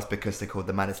the podcast, because they're called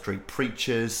the Manic Street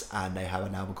Preachers and they have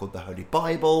an album called The Holy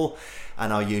Bible,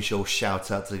 and our usual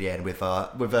shout out to the end with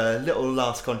a little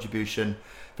last contribution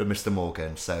from Mr.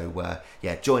 Morgan. So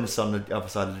join us on the other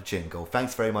side of the jingle.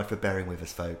 Thanks very much for bearing with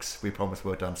us, folks. We promise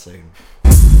we're done soon.